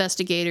paranormal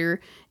investigator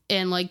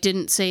and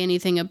didn't say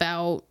anything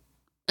about,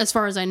 as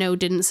far as I know,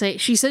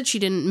 she said she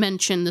didn't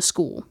mention the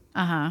school.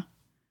 Uh-huh.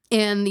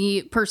 And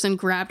the person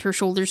grabbed her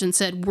shoulders and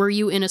said, were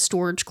you in a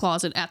storage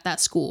closet at that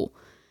school?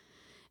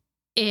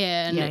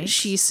 And Yikes.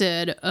 she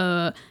said,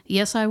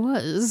 yes, I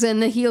was.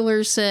 And the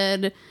healer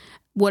said,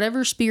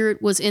 whatever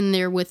spirit was in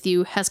there with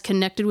you has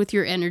connected with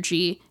your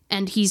energy,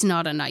 and he's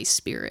not a nice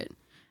spirit.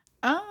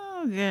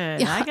 Oh,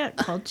 good. I got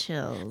cold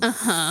chills.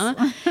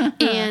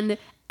 And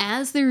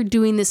as they're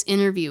doing this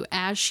interview,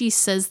 as she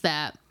says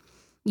that,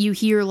 you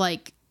hear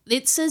like,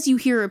 it says you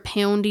hear a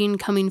pounding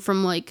coming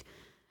from like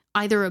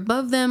either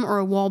above them or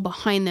a wall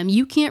behind them.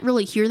 You can't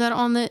really hear that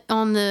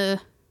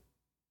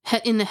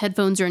in the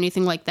headphones or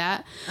anything like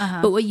that.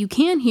 But what you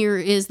can hear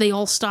is they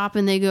all stop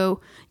and they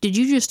go, did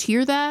you just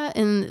hear that?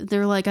 And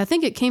they're like, I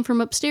think it came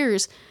from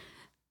upstairs.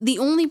 The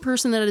only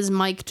person that is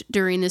mic'd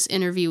during this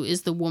interview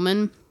is the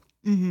woman.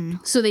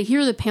 So they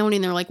hear the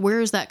pounding. They're like,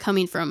 where is that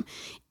coming from?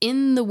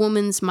 In the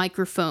woman's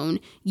microphone,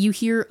 you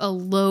hear a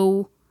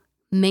low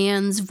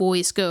man's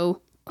voice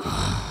go,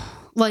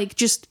 like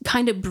just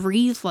kind of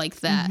breathe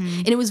like that.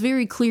 And it was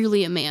very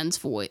clearly a man's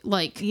voice,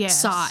 like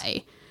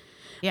sigh.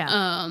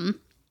 Yeah.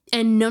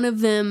 And none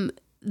of them,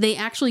 they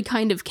actually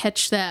kind of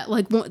catch that.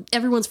 Like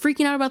everyone's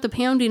freaking out about the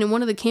pounding. And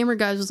one of the camera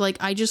guys was like,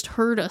 I just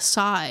heard a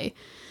sigh.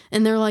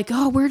 And they're like,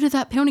 oh, where did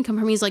that pounding come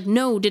from? He's like,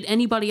 no, did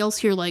anybody else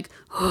hear like,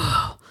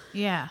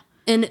 Yeah.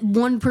 And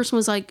one person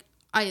was like,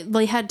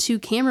 they had two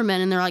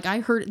cameramen and they're like,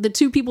 I heard, the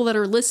two people that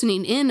are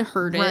listening in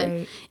heard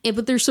it.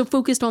 But they're so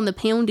focused on the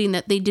pounding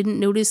that they didn't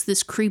notice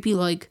this creepy,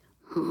 like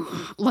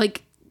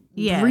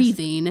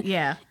breathing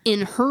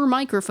in her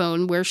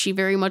microphone where she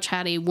very much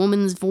had a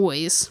woman's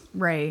voice.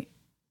 Right.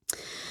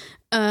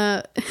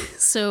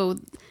 So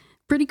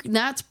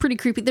that's pretty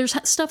creepy. There's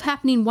stuff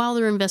happening while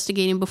they're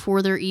investigating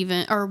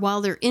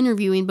while they're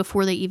interviewing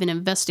before they even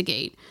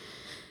investigate.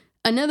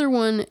 Another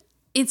one,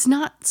 it's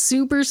not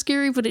super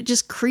scary, but it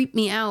just creeped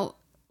me out.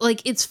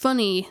 Like, it's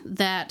funny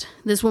that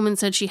this woman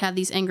said she had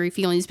these angry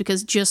feelings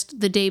because just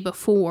the day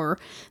before,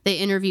 they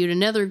interviewed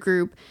another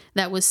group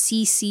that was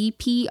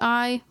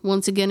CCPI.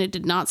 Once again, it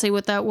did not say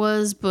what that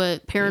was,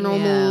 but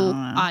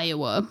Paranormal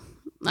Iowa,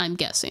 I'm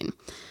guessing.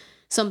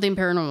 Something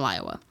Paranormal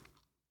Iowa.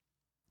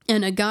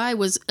 And a guy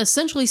was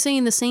essentially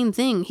saying the same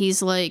thing.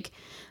 He's like,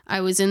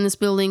 I was in this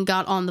building,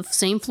 got on the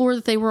same floor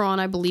that they were on.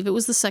 I believe it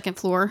was the second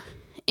floor.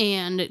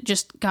 And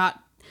just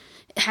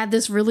had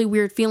this really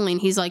weird feeling.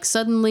 He's like,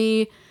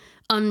 suddenly,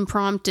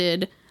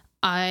 unprompted,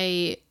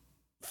 I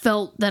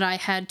felt that I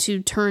had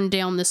to turn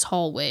down this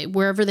hallway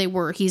wherever they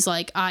were. He's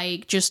like,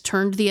 I just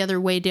turned the other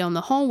way down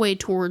the hallway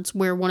towards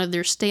where one of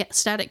their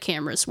static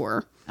cameras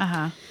were.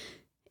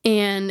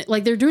 And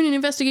like they're doing an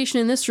investigation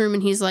in this room,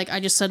 and he's like, I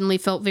just suddenly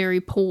felt very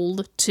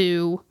pulled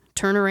to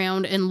turn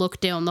around and look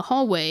down the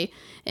hallway.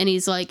 And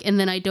he's like, and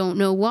then I don't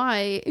know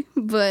why,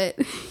 but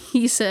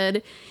he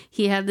said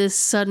he had this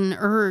sudden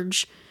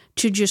urge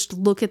to just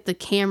look at the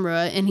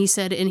camera, and he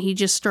said, and he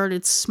just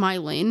started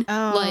smiling.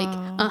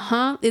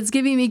 Like, it's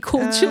giving me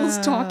cold chills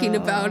talking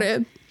about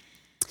it.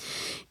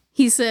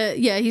 He said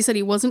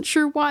he wasn't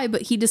sure why,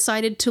 but he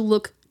decided to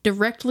look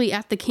directly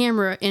at the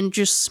camera and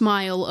just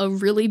smile a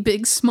really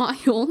big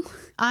smile.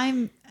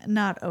 I'm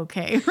not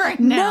okay right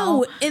now.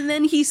 No, and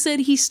then he said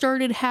he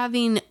started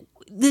having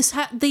this,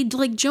 they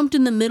like jumped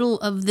in the middle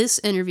of this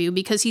interview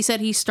because he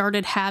said he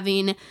started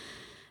having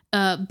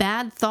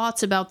bad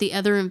thoughts about the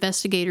other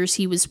investigators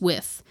he was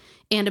with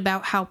and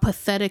about how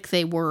pathetic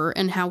they were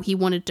and how he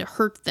wanted to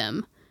hurt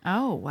them.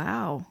 Oh,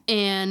 wow.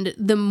 And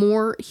the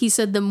more he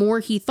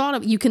thought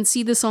of, you can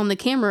see this on the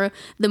camera,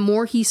 the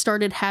more he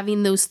started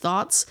having those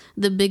thoughts,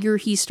 the bigger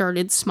he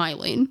started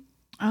smiling.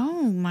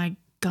 Oh my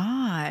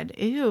God.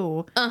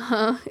 Ew.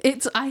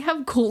 I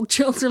have cold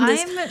chills from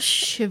this. I'm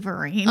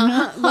shivering.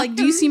 Like,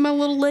 do you see my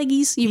little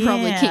leggies? You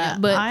probably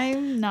can't, but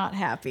I'm not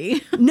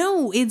happy.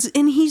 No,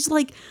 and he's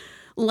like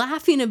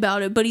laughing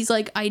about it, but he's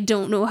like, I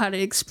don't know how to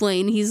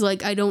explain. He's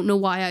like, I don't know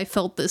why I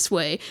felt this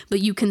way, but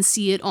you can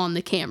see it on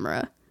the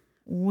camera.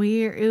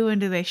 Weird. Ooh, and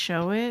do they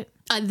show it?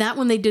 That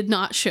one they did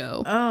not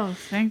show. Oh,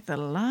 thank the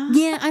Lord.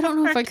 Yeah, I don't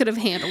know if I could have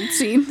handled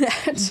seeing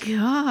that.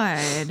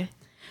 God.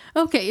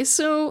 Okay,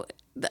 so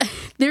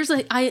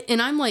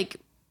I'm like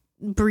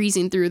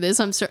breezing through this.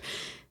 I'm sorry.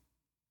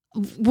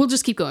 We'll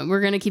just keep going.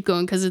 We're going to keep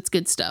going because it's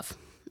good stuff.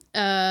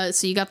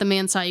 So you got the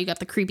man side, you got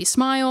the creepy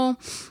smile,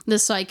 the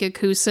psychic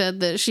who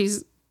said that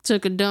she's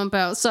took a dump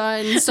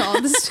outside and saw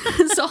this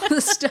saw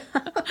the stuff.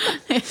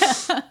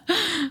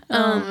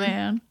 Oh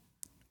man.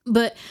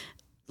 But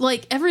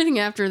like everything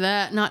after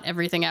that, not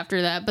everything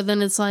after that, but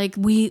then it's like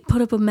we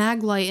put up a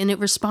mag light and it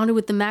responded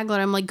with the mag light.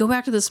 I'm like, go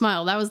back to the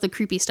smile. That was the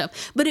creepy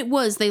stuff. But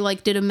they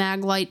like did a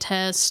mag light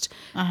test.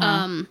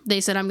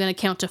 They said, I'm going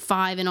to count to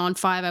 5, and on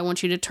 5, I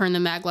want you to turn the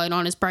mag light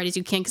on as bright as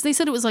you can. Cause they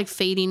said it was like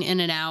fading in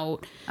and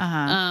out.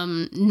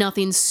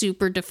 Nothing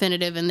super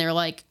definitive. And they're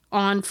like,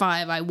 on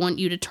 5, I want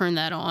you to turn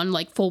that on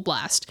like full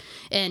blast.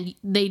 And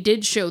they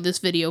did show this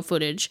video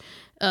footage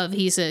of,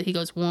 he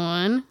goes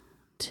 1,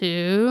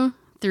 2,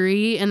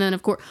 3, and then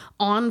of course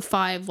on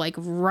 5, like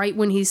right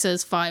when he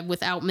says 5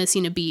 without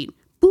missing a beat,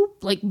 boop,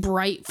 like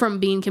bright from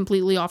being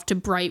completely off to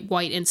bright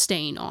white and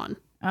staying on.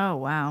 Oh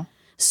wow.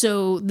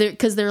 So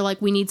they're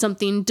like, we need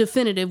something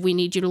definitive, we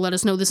need you to let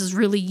us know this is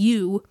really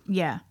you.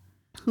 Yeah.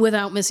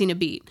 Without missing a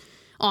beat.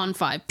 on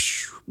 5,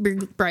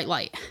 bright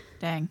light.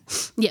 Dang.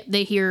 Yeah,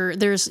 they hear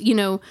there's,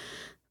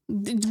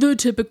 the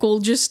typical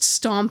just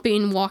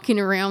stomping, walking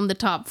around the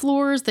top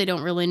floors. They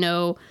don't really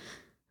know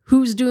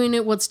who's doing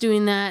it, what's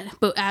doing that.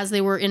 But as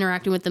they were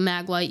interacting with the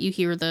mag light, you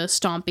hear the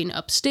stomping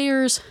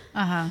upstairs.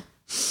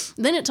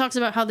 Then it talks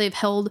about how they've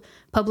held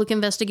public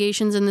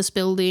investigations in this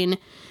building.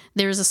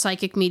 There's a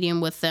psychic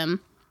medium with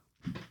them.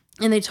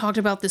 And they talked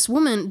about this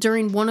woman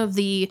during one of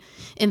the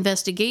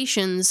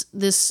investigations.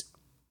 They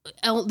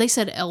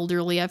said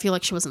elderly. I feel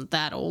like she wasn't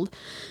that old.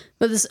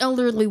 But this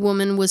elderly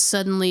woman was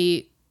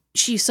suddenly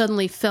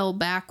fell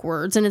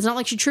backwards. And it's not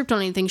like she tripped on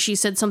anything. She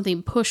said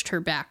something pushed her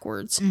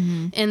backwards.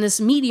 And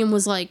this medium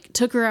was like,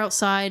 took her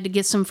outside to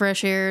get some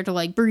fresh air, to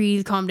like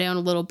breathe, calm down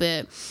a little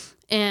bit.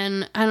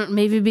 And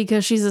maybe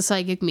because she's a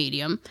psychic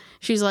medium,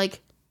 she's like,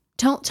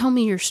 tell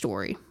me your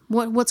story.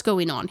 What's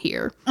going on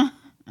here?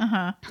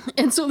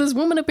 And so this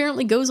woman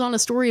apparently goes on a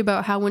story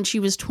about how when she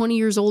was 20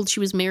 years old, she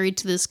was married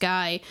to this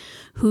guy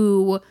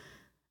who,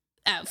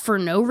 for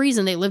no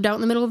reason, they lived out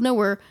in the middle of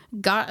nowhere,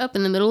 got up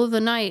in the middle of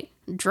the night,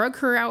 drug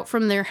her out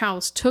from their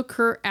house, took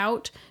her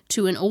out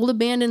to an old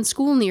abandoned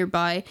school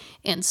nearby,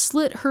 and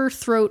slit her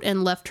throat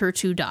and left her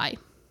to die.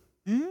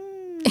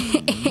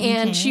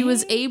 And she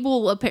was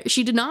able,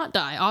 she did not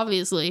die,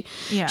 obviously.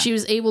 Yeah. She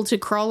was able to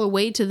crawl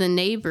away to the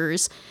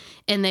neighbors,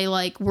 and they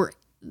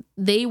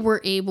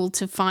were able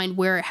to find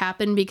where it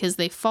happened because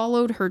they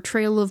followed her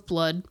trail of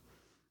blood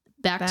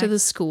back to the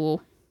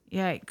school.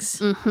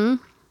 Yikes.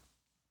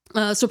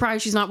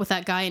 Surprised she's not with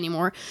that guy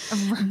anymore.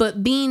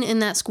 But being in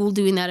that school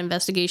doing that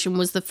investigation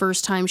was the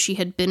first time she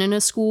had been in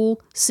a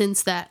school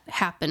since that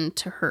happened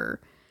to her.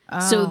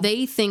 So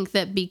they think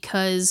that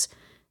because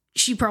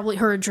her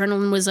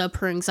adrenaline was up,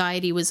 her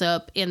anxiety was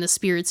up, and the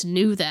spirits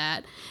knew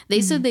that. They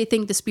said they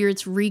think the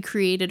spirits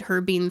recreated her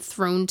being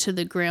thrown to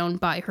the ground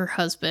by her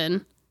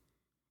husband.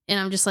 And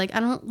I'm just like, I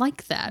don't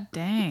like that.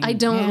 Dang. I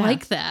don't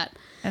like that.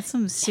 That's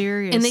some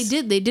serious. And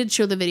they did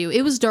show the video.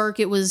 It was dark.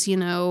 It was,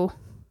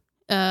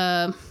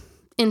 not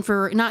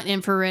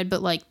infrared,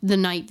 but like the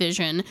night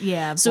vision.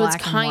 Yeah. So it's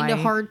kind of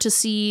hard to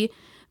see,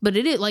 but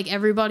it is like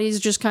everybody's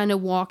just kind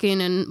of walking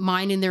and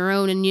minding their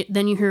own. And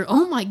then you hear,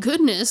 oh my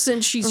goodness.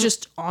 And she's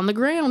just on the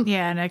ground.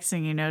 Yeah. Next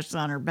thing you know, she's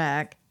on her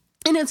back.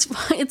 And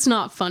it's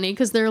not funny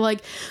because they're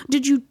like,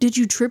 did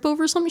you trip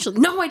over something? She's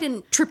like, no, I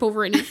didn't trip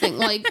over anything.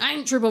 Like, I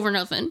didn't trip over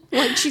nothing.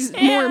 Like, she's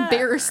more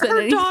embarrassed than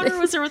anything. Her daughter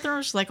was there with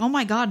her. She's like, oh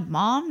my God,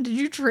 Mom, did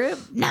you trip?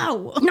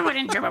 No, I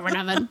didn't trip over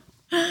nothing.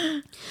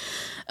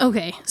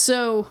 Okay,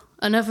 so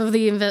enough of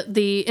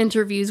the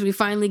interviews. We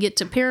finally get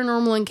to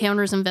Paranormal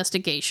Encounters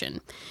investigation.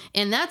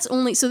 And that's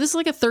only, so this is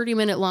like a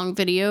 30-minute long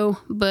video,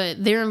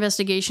 but their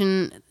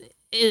investigation,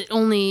 it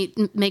only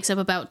makes up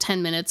about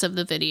 10 minutes of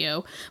the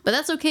video. But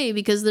that's okay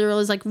because there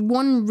was like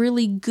two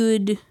really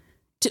good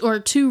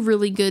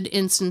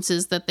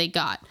instances that they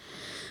got.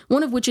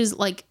 One of which is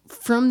like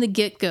from the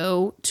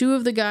get-go, 2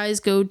 of the guys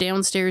go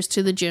downstairs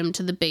to the gym,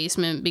 to the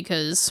basement,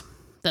 because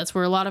that's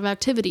where a lot of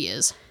activity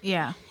is.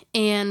 Yeah.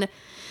 And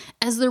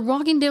as they're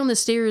walking down the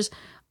stairs,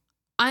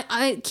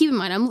 I keep in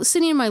mind, I'm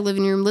sitting in my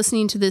living room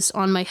listening to this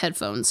on my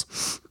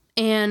headphones.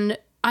 And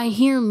I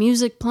hear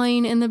music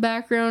playing in the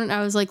background, and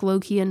I was like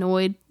low-key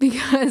annoyed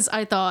because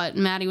I thought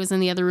Maddie was in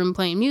the other room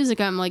playing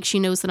music. I'm like, she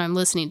knows that I'm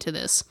listening to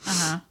this.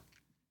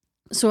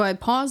 So I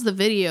paused the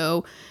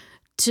video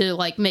to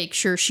like make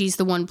sure she's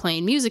the one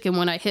playing music, and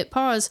when I hit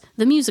pause,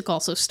 the music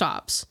also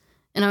stops.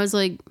 And I was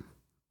like,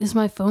 is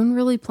my phone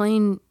really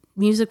playing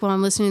music while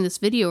I'm listening to this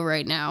video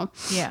right now?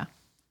 Yeah.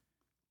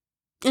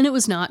 And it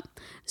was not.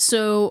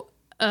 So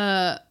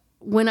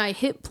when I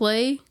hit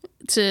play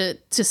to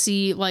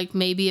see, like,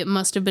 maybe it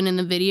must have been in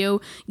the video,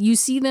 you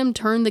see them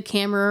turn the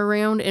camera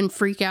around and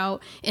freak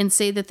out and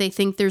say that they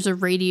think there's a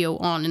radio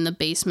on in the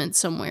basement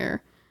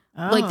somewhere.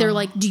 Like, they're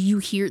like, do you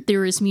hear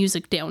there is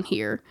music down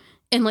here?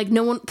 And like,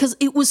 no one, because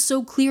it was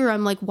so clear.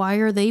 I'm like, why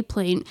are they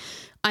playing?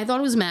 I thought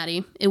it was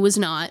Maddie. It was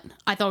not.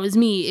 I thought it was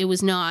me. It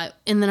was not.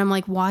 And then I'm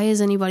like, why is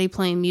anybody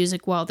playing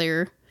music while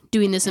they're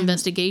doing this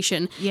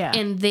investigation? Yeah.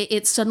 And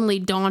it suddenly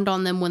dawned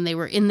on them when they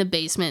were in the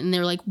basement, and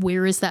they're like,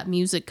 where is that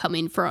music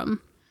coming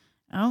from?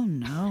 Oh,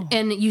 no.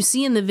 And you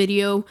see in the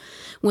video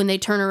when they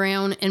turn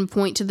around and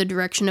point to the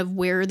direction of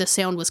where the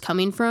sound was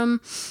coming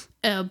from,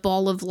 a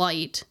ball of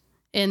light.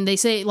 And they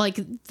say, like,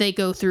 they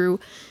go through,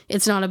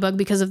 it's not a bug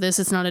because of this,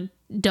 it's not a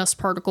dust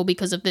particle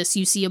because of this.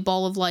 You see a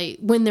ball of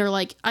light. When they're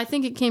like, I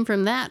think it came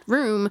from that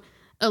room,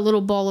 a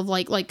little ball of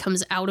light, like,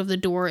 comes out of the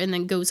door and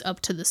then goes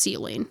up to the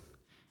ceiling.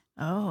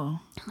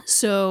 Oh.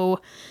 So,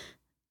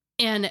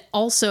 and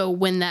also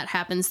when that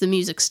happens, the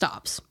music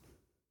stops.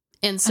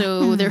 And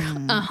so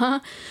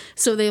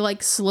so they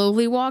like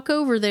slowly walk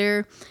over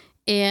there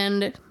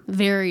and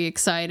very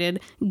excited.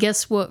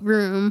 Guess what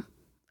room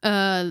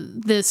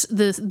this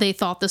they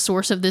thought the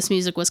source of this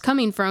music was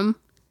coming from?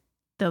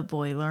 The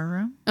boiler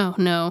room? Oh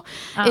no.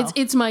 Oh.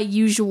 It's my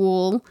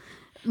usual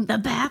the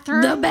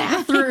bathroom. The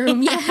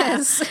bathroom.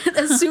 Yes.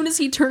 As soon as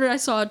he turned it, I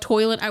saw a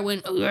toilet. I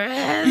went,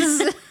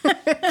 yes.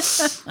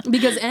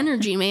 Because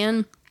energy,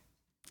 man.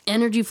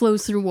 Energy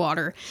flows through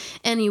water.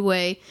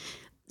 Anyway,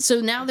 So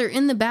now they're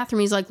in the bathroom.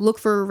 He's like, look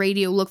for a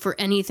radio, look for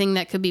anything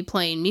that could be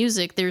playing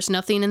music. There's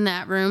nothing in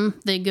that room.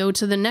 They go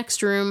to the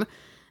next room,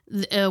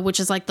 which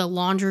is like the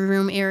laundry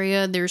room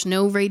area. There's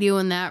no radio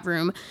in that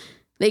room.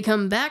 They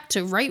come back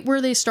to right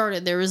where they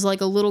started. There was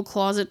like a little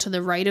closet to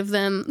the right of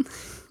them.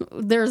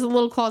 There's a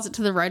little closet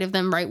to the right of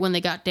them right when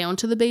they got down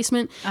to the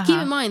basement. Keep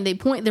in mind,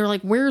 they're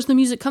like, where's the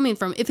music coming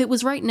from? If it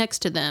was right next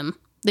to them,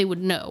 they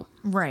would know.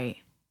 Right.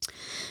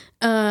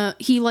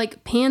 He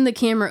like panned the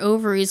camera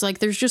over. He's like,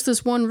 there's just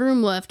this one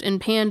room left,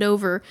 and panned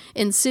over,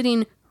 and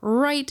sitting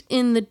right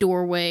in the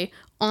doorway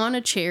on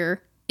a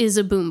chair is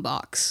a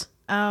boombox.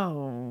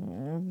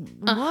 Oh,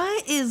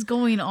 what is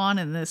going on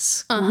in this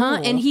school?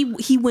 And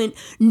he went,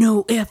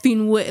 no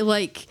effing way.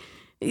 Like,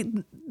 they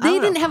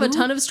didn't have a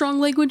ton of strong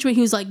language, but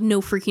he was like,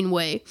 no freaking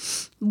way.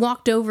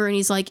 Walked over and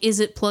he's like, is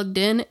it plugged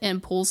in?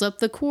 And pulls up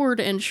the cord,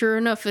 and sure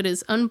enough, it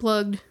is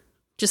unplugged,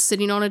 just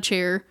sitting on a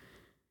chair.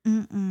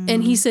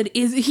 And he said,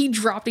 he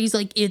dropped it. He's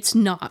like, it's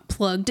not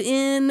plugged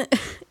in.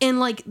 And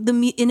like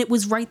and it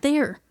was right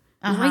there.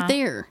 Right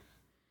there.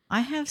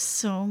 I have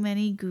so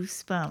many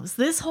goosebumps.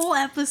 This whole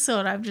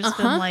episode, I've just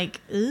been like,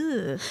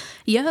 ugh.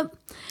 Yep.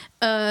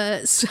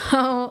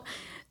 So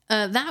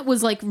that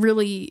was like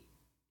really,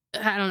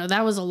 I don't know,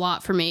 that was a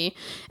lot for me.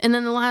 And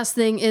then the last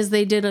thing is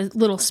they did a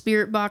little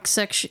spirit box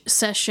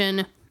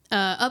session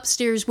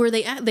upstairs where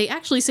they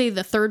actually say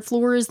the third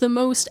floor is the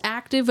most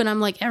active. And I'm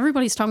like,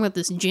 everybody's talking about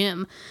this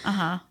gym.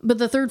 But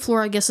the third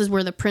floor, I guess, is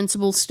where the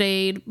principal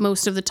stayed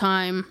most of the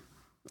time.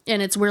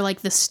 And it's where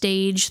like the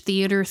stage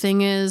theater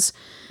thing is.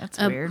 That's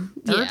weird.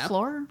 Third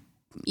floor?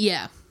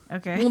 Yeah.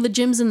 Okay. Well, the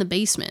gym's in the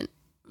basement.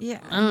 Yeah.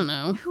 I don't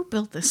know. Who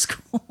built this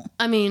school?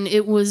 I mean,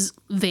 it was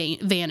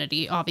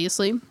vanity,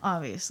 obviously.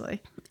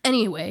 Obviously.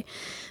 Anyway,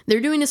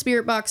 they're doing a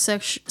spirit box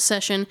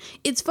session.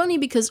 It's funny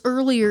because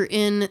earlier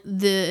in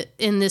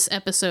this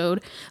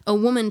episode, a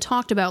woman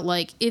talked about,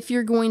 like, if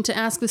you're going to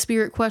ask the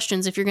spirit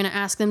questions, if you're going to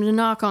ask them to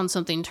knock on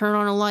something, turn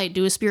on a light,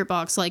 do a spirit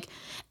box, like,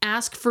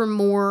 ask for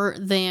more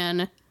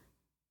than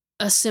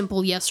a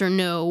simple yes or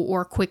no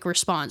or quick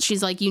response.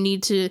 She's like, it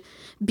needs to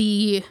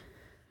be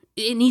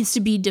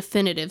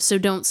definitive. So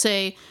don't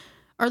say,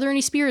 are there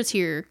any spirits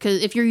here?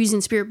 Because if you're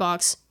using spirit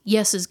box,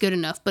 yes is good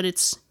enough, but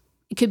it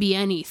could be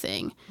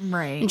anything.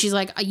 Right. And she's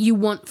like, you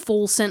want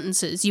full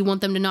sentences. You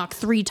want them to knock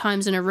 3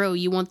 times in a row.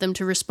 You want them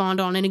to respond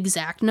on an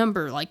exact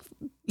number, like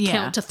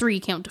count to 3,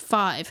 count to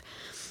 5.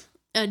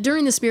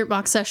 During the spirit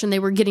box session, they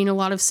were getting a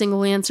lot of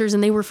single answers,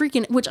 and they were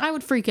freaking, which I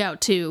would freak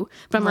out too.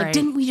 But I'm like,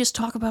 didn't we just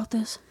talk about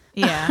this?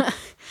 Yeah.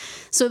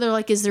 So they're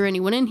like, is there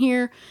anyone in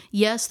here?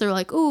 Yes. They're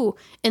like, ooh.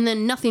 And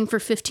then nothing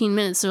for 15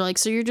 minutes. They're like,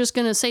 so you're just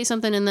going to say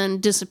something and then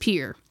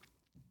disappear.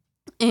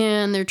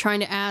 And they're trying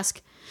to ask,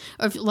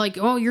 like,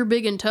 oh, you're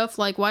big and tough.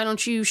 Like, why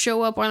don't you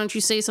show up? Why don't you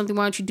say something?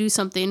 Why don't you do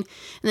something? And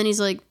then he's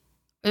like,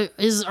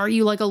 are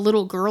you like a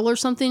little girl or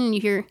something? And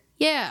you hear,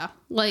 yeah,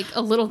 like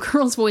a little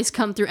girl's voice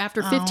come through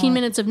after 15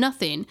 minutes of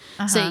nothing.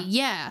 Say,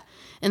 yeah.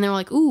 And they're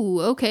like,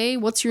 ooh, okay,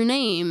 what's your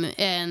name?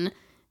 And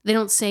they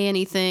don't say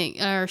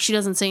anything, or she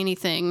doesn't say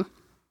anything.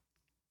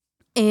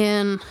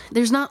 And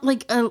there's not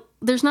a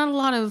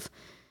lot of,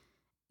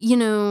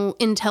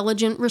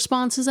 intelligent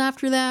responses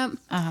after that.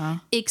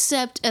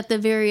 Except at the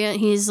very end,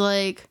 he's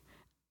like,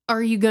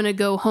 are you going to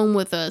go home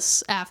with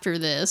us after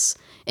this?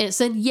 And it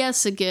said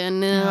yes again.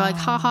 And they're like,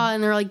 haha.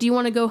 And they're like, do you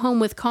want to go home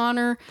with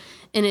Connor?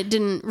 And it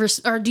didn't,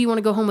 or do you want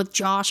to go home with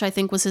Josh, I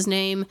think was his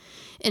name?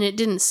 And it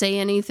didn't say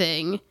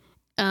anything.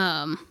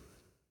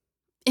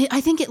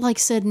 I think it like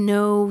said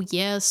no,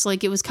 yes.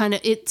 Like it was kind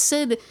of, it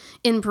said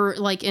in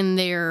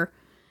there,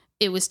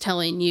 it was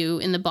telling you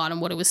in the bottom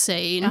what it was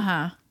saying.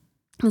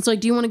 It's like,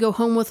 do you want to go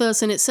home with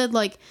us? And it said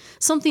like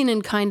something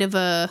in kind of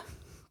a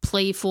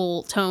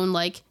playful tone,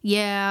 like,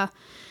 yeah.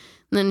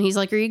 And then he's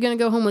like, are you going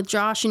to go home with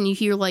Josh? And you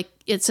hear like,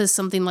 it says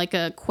something like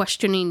a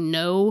questioning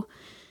no.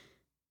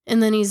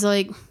 And then he's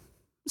like,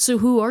 so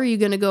who are you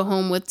going to go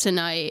home with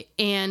tonight?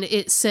 And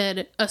it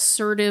said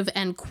assertive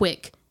and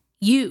quick,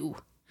 you.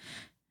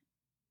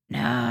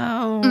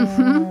 No,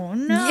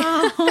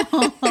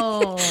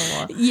 no.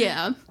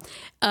 Yeah.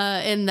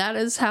 And that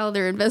is how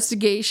their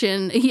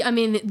investigation,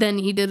 then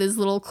he did his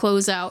little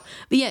closeout.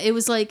 But yeah, it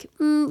was like,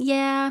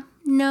 yeah,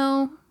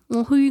 no.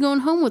 Well, who are you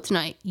going home with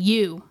tonight?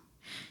 You.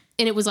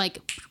 And it was like,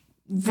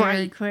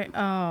 very quick.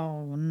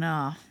 Oh,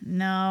 no,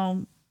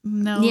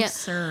 yeah.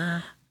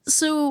 Sir.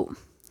 So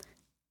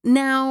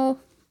now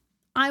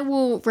I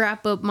will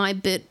wrap up my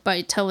bit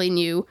by telling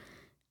you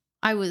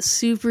I was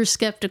super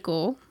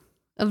skeptical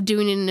of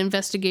doing an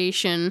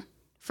investigation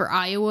for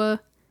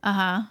Iowa.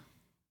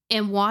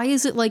 And why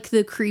is it like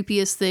the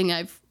creepiest thing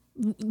I've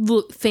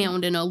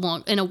found in a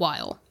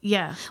while?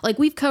 Yeah. Like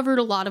we've covered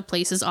a lot of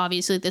places,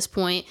 obviously, at this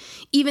point.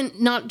 Even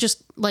not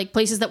just like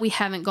places that we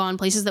haven't gone,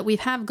 places that we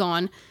have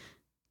gone.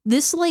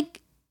 This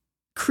like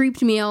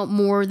creeped me out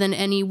more than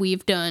any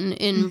we've done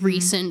in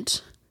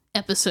recent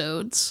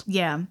episodes.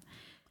 Yeah.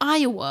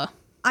 Iowa.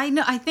 I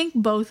know. I think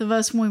both of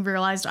us, when we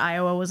realized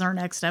Iowa was our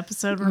next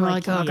episode, we're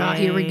like, oh god,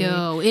 here we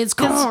go. It's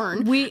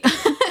corn. We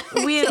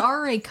we had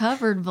already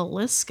covered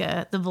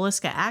Villisca, the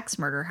Villisca axe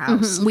murder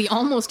house. We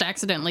almost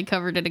accidentally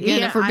covered it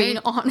again, if we're being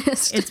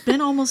honest. It's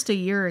been almost a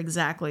year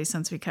exactly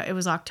since it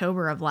was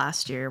October of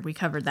last year. We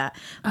covered that.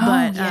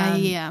 But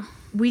yeah.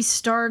 We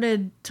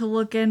started to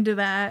look into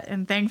that,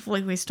 and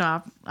thankfully we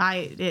stopped.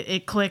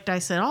 It clicked. I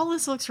said, "Oh,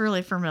 this looks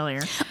really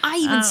familiar." I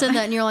even said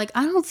that, and you're like,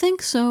 "I don't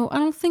think so. I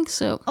don't think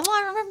so." Well,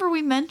 I remember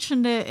we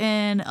mentioned it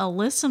in a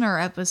listener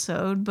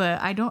episode,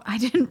 but I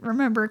didn't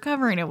remember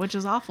covering it, which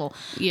is awful.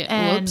 Yeah.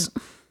 And whoops.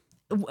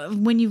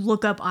 when you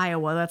look up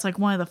Iowa, that's like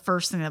one of the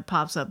first thing that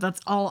pops up. That's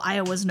all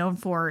Iowa's known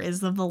for is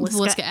the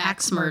Villisca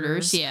axe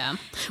murders. Yeah.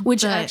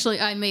 Which actually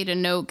I made a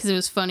note because it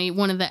was funny.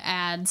 One of the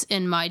ads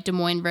in my Des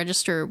Moines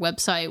Register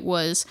website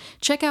was,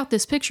 check out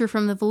this picture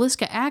from the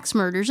Villisca axe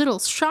murders. It'll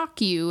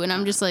shock you. And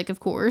I'm just like, of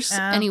course.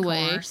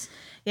 Anyway. Course.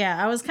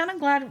 Yeah, I was kind of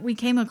glad we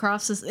came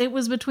across this. It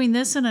was between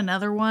this and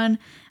another one.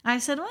 I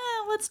said, well,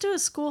 let's do a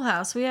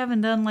schoolhouse. We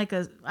haven't done I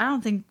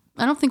don't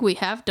think we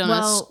have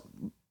done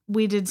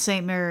we did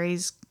St.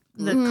 Mary's,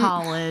 the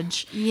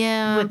college.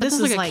 Yeah, but this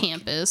is like a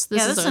campus.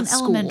 This is an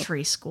school.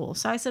 Elementary school.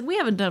 So I said, we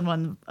haven't done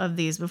one of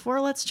these before.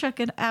 Let's check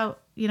it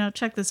out.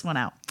 Check this one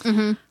out.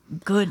 Mm-hmm.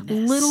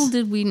 Goodness. Little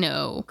did we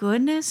know.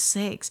 Goodness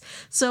sakes.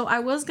 So I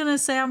was going to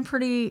say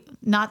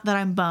not that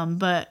I'm bummed,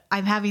 but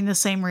I'm having the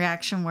same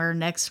reaction where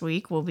next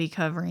week we'll be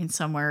covering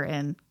somewhere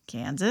in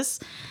Kansas.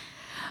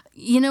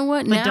 You know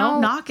what? But don't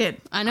knock it.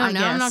 I know.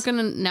 Now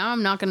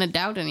I'm not gonna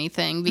doubt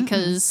anything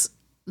because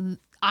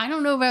I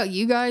don't know about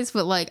you guys,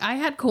 but like I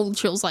had cold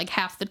chills like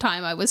half the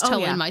time I was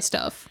telling my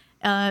stuff.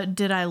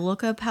 Did I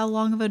look up how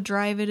long of a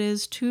drive it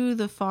is to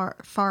the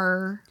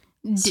far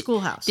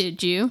schoolhouse?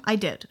 Did you? I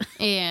did.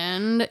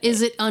 And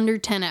is it under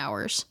 10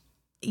 hours?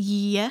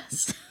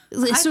 Yes.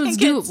 So it's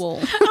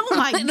doable. Oh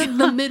my God.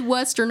 The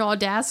Midwestern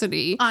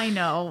audacity. I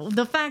know.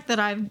 The fact that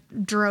I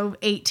drove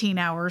 18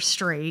 hours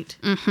straight,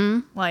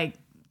 like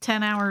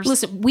 10 hours.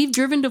 Listen, we've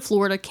driven to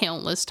Florida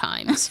countless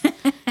times.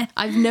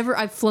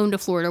 I've flown to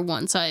Florida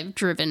once. I've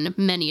driven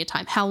many a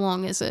time. How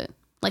long is it?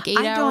 Like 8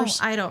 hours?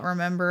 I don't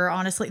remember,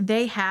 honestly.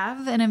 They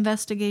have an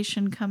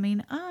investigation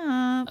coming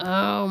up.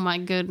 Oh my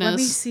goodness. Let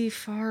me see.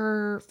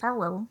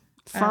 Farrow.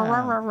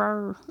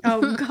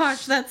 Oh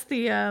gosh, that's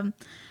the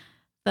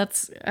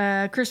that's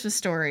Christmas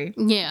Story.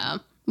 Yeah,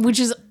 which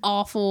is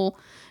awful.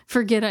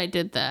 Forget I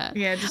did that.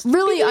 Yeah, just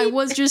really, beep. I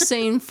was just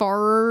saying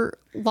Farrer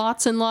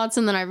lots and lots,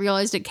 and then I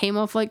realized it came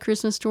off like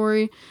Christmas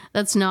Story.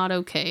 That's not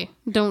okay.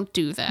 Don't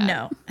do that.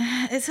 No,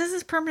 it says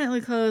it's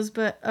permanently closed,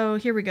 but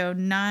here we go.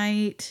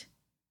 Night.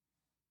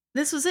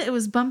 This was it. It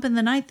was Bump in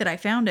the Night that I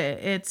found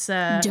it. It's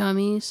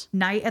Dummies.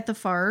 Night at the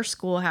Farrer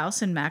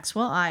Schoolhouse in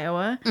Maxwell,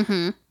 Iowa.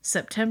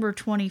 September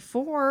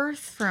 24th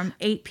from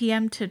 8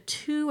 p.m. to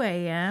 2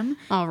 a.m.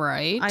 All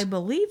right. I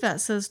believe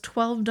that says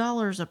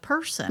 $12 a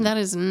person. That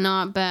is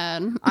not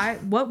bad.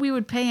 What we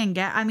would pay in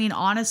gas. I mean,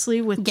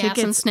 honestly, with gas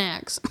tickets and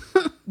snacks,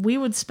 we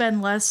would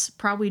spend less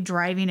probably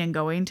driving and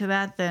going to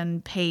that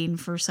than paying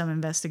for some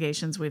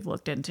investigations we've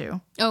looked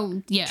into.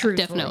 Oh yeah,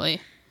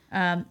 truthfully.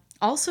 definitely.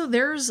 Also,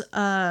 there's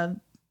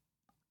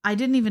I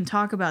didn't even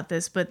talk about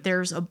this, but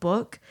there's a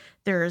book.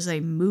 There is a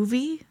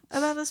movie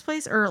about this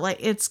place, or like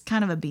it's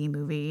kind of a B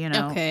movie,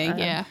 Okay,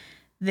 yeah.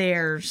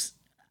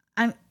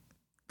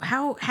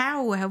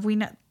 How have we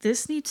not?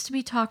 This needs to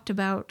be talked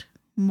about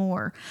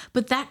more.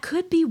 But that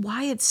could be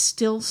why it's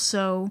still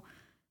so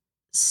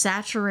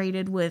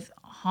saturated with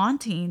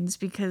hauntings,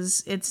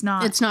 because it's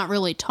not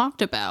really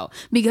talked about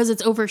because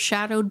it's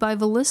overshadowed by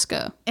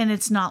Villisca, and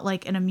it's not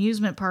like an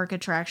amusement park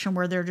attraction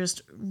where they're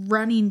just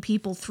running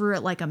people through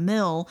it like a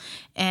mill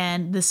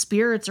and the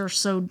spirits are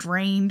so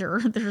drained, or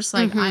they're just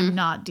like, I'm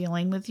not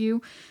dealing with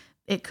you.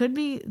 It could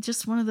be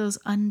just one of those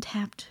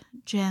untapped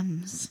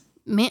gems.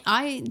 Man,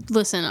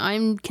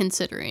 I'm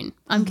considering.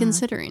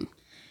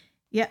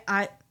 Yeah,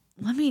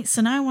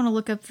 so now I want to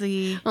look up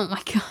oh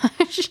my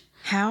gosh.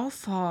 How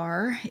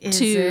far is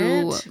to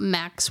it?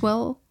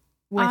 Maxwell,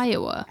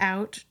 Iowa.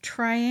 Without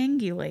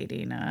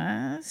triangulating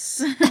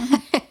us.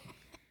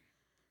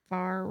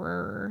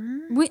 Farrer.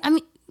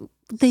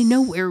 They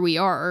know where we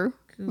are.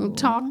 Cool. We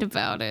talked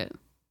about it.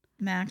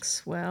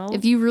 Maxwell.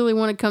 If you really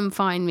want to come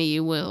find me,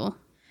 you will.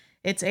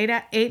 It's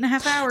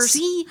 8.5 hours.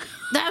 See,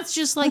 that's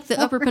just like the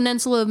Upper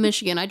Peninsula of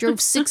Michigan. I drove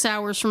 6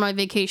 hours for my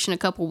vacation a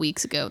couple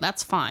weeks ago.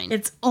 That's fine.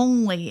 It's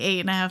only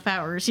 8.5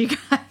 hours, you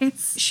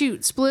guys.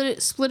 Shoot,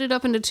 split it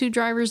up into 2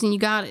 drivers, and you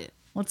got it.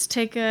 Let's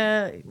take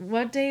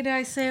what day did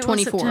I say it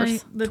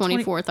 24th. The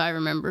 24th, I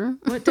remember.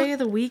 What day of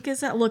the week is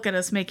that? Look at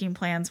us making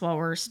plans while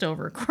we're still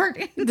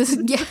recording.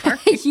 Yeah,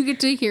 you get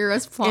to hear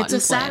us plot. It's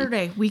a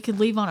Saturday. We could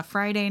leave on a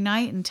Friday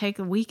night and take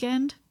a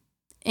weekend.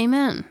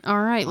 Amen.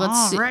 All right,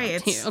 let's see. All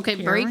right. Okay,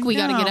 break. We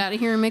got to get out of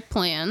here and make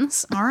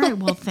plans. All right.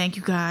 Well, thank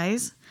you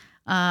guys.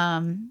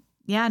 Yeah,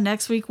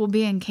 next week we'll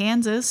be in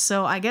Kansas,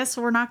 so I guess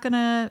I'm not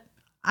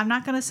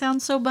gonna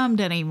sound so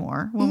bummed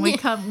anymore when we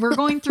come. We're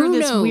going through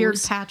this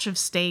weird patch of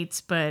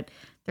states, but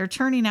they're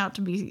turning out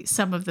to be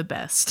some of the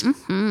best.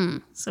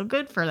 So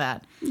good for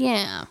that.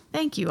 Yeah.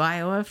 Thank you,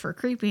 Iowa, for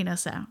creeping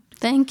us out.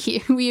 Thank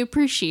you. We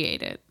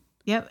appreciate it.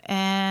 Yep,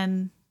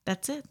 and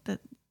that's it.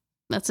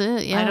 That's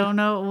it, yeah. I don't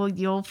know. Well,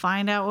 you'll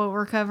find out what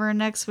we're covering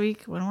next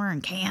week when we're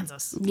in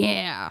Kansas.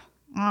 Yeah.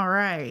 All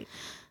right.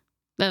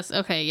 That's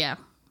okay, yeah.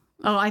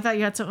 Oh, I thought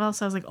you had something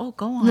else. I was like, oh,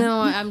 go on.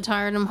 No, I'm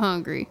tired. I'm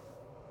hungry.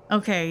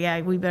 Okay, yeah,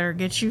 we better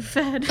get you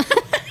fed.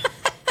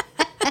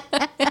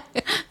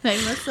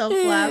 Make myself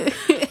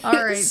laugh. All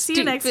right, see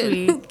you next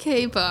week.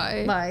 Okay,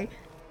 bye. Bye.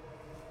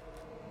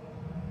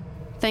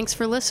 Thanks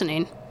for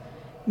listening.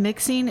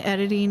 Mixing,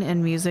 editing,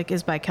 and music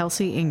is by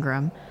Kelsey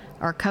Ingram.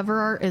 Our cover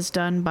art is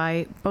done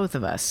by both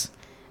of us.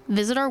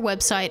 Visit our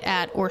website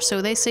at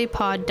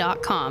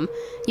orsotheysaypod.com.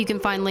 You can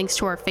find links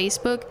to our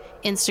Facebook,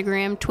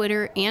 Instagram,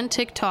 Twitter, and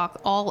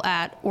TikTok, all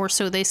at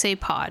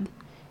orsotheysaypod.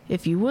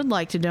 If you would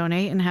like to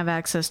donate and have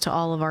access to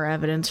all of our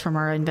evidence from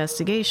our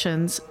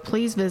investigations,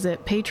 please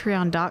visit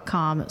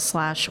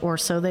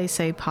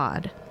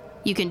patreon.com/orsotheysaypod.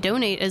 You can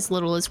donate as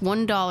little as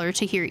 $1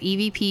 to hear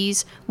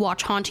EVPs,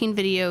 watch haunting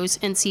videos,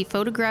 and see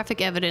photographic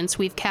evidence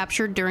we've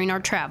captured during our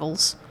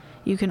travels.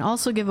 You can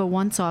also give a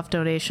once-off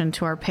donation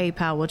to our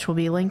PayPal, which will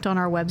be linked on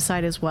our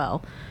website as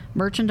well.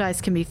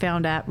 Merchandise can be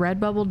found at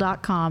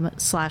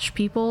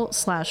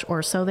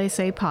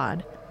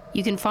redbubble.com/people/orsotheysaypod.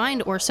 You can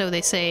find Or So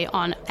They Say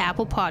on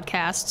Apple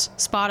Podcasts,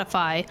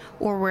 Spotify,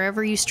 or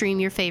wherever you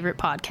stream your favorite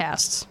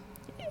podcasts.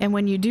 And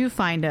when you do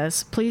find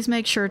us, please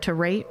make sure to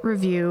rate,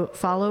 review,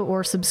 follow,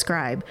 or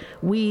subscribe.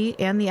 We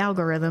and the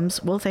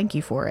algorithms will thank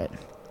you for it.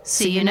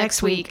 See you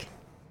next week.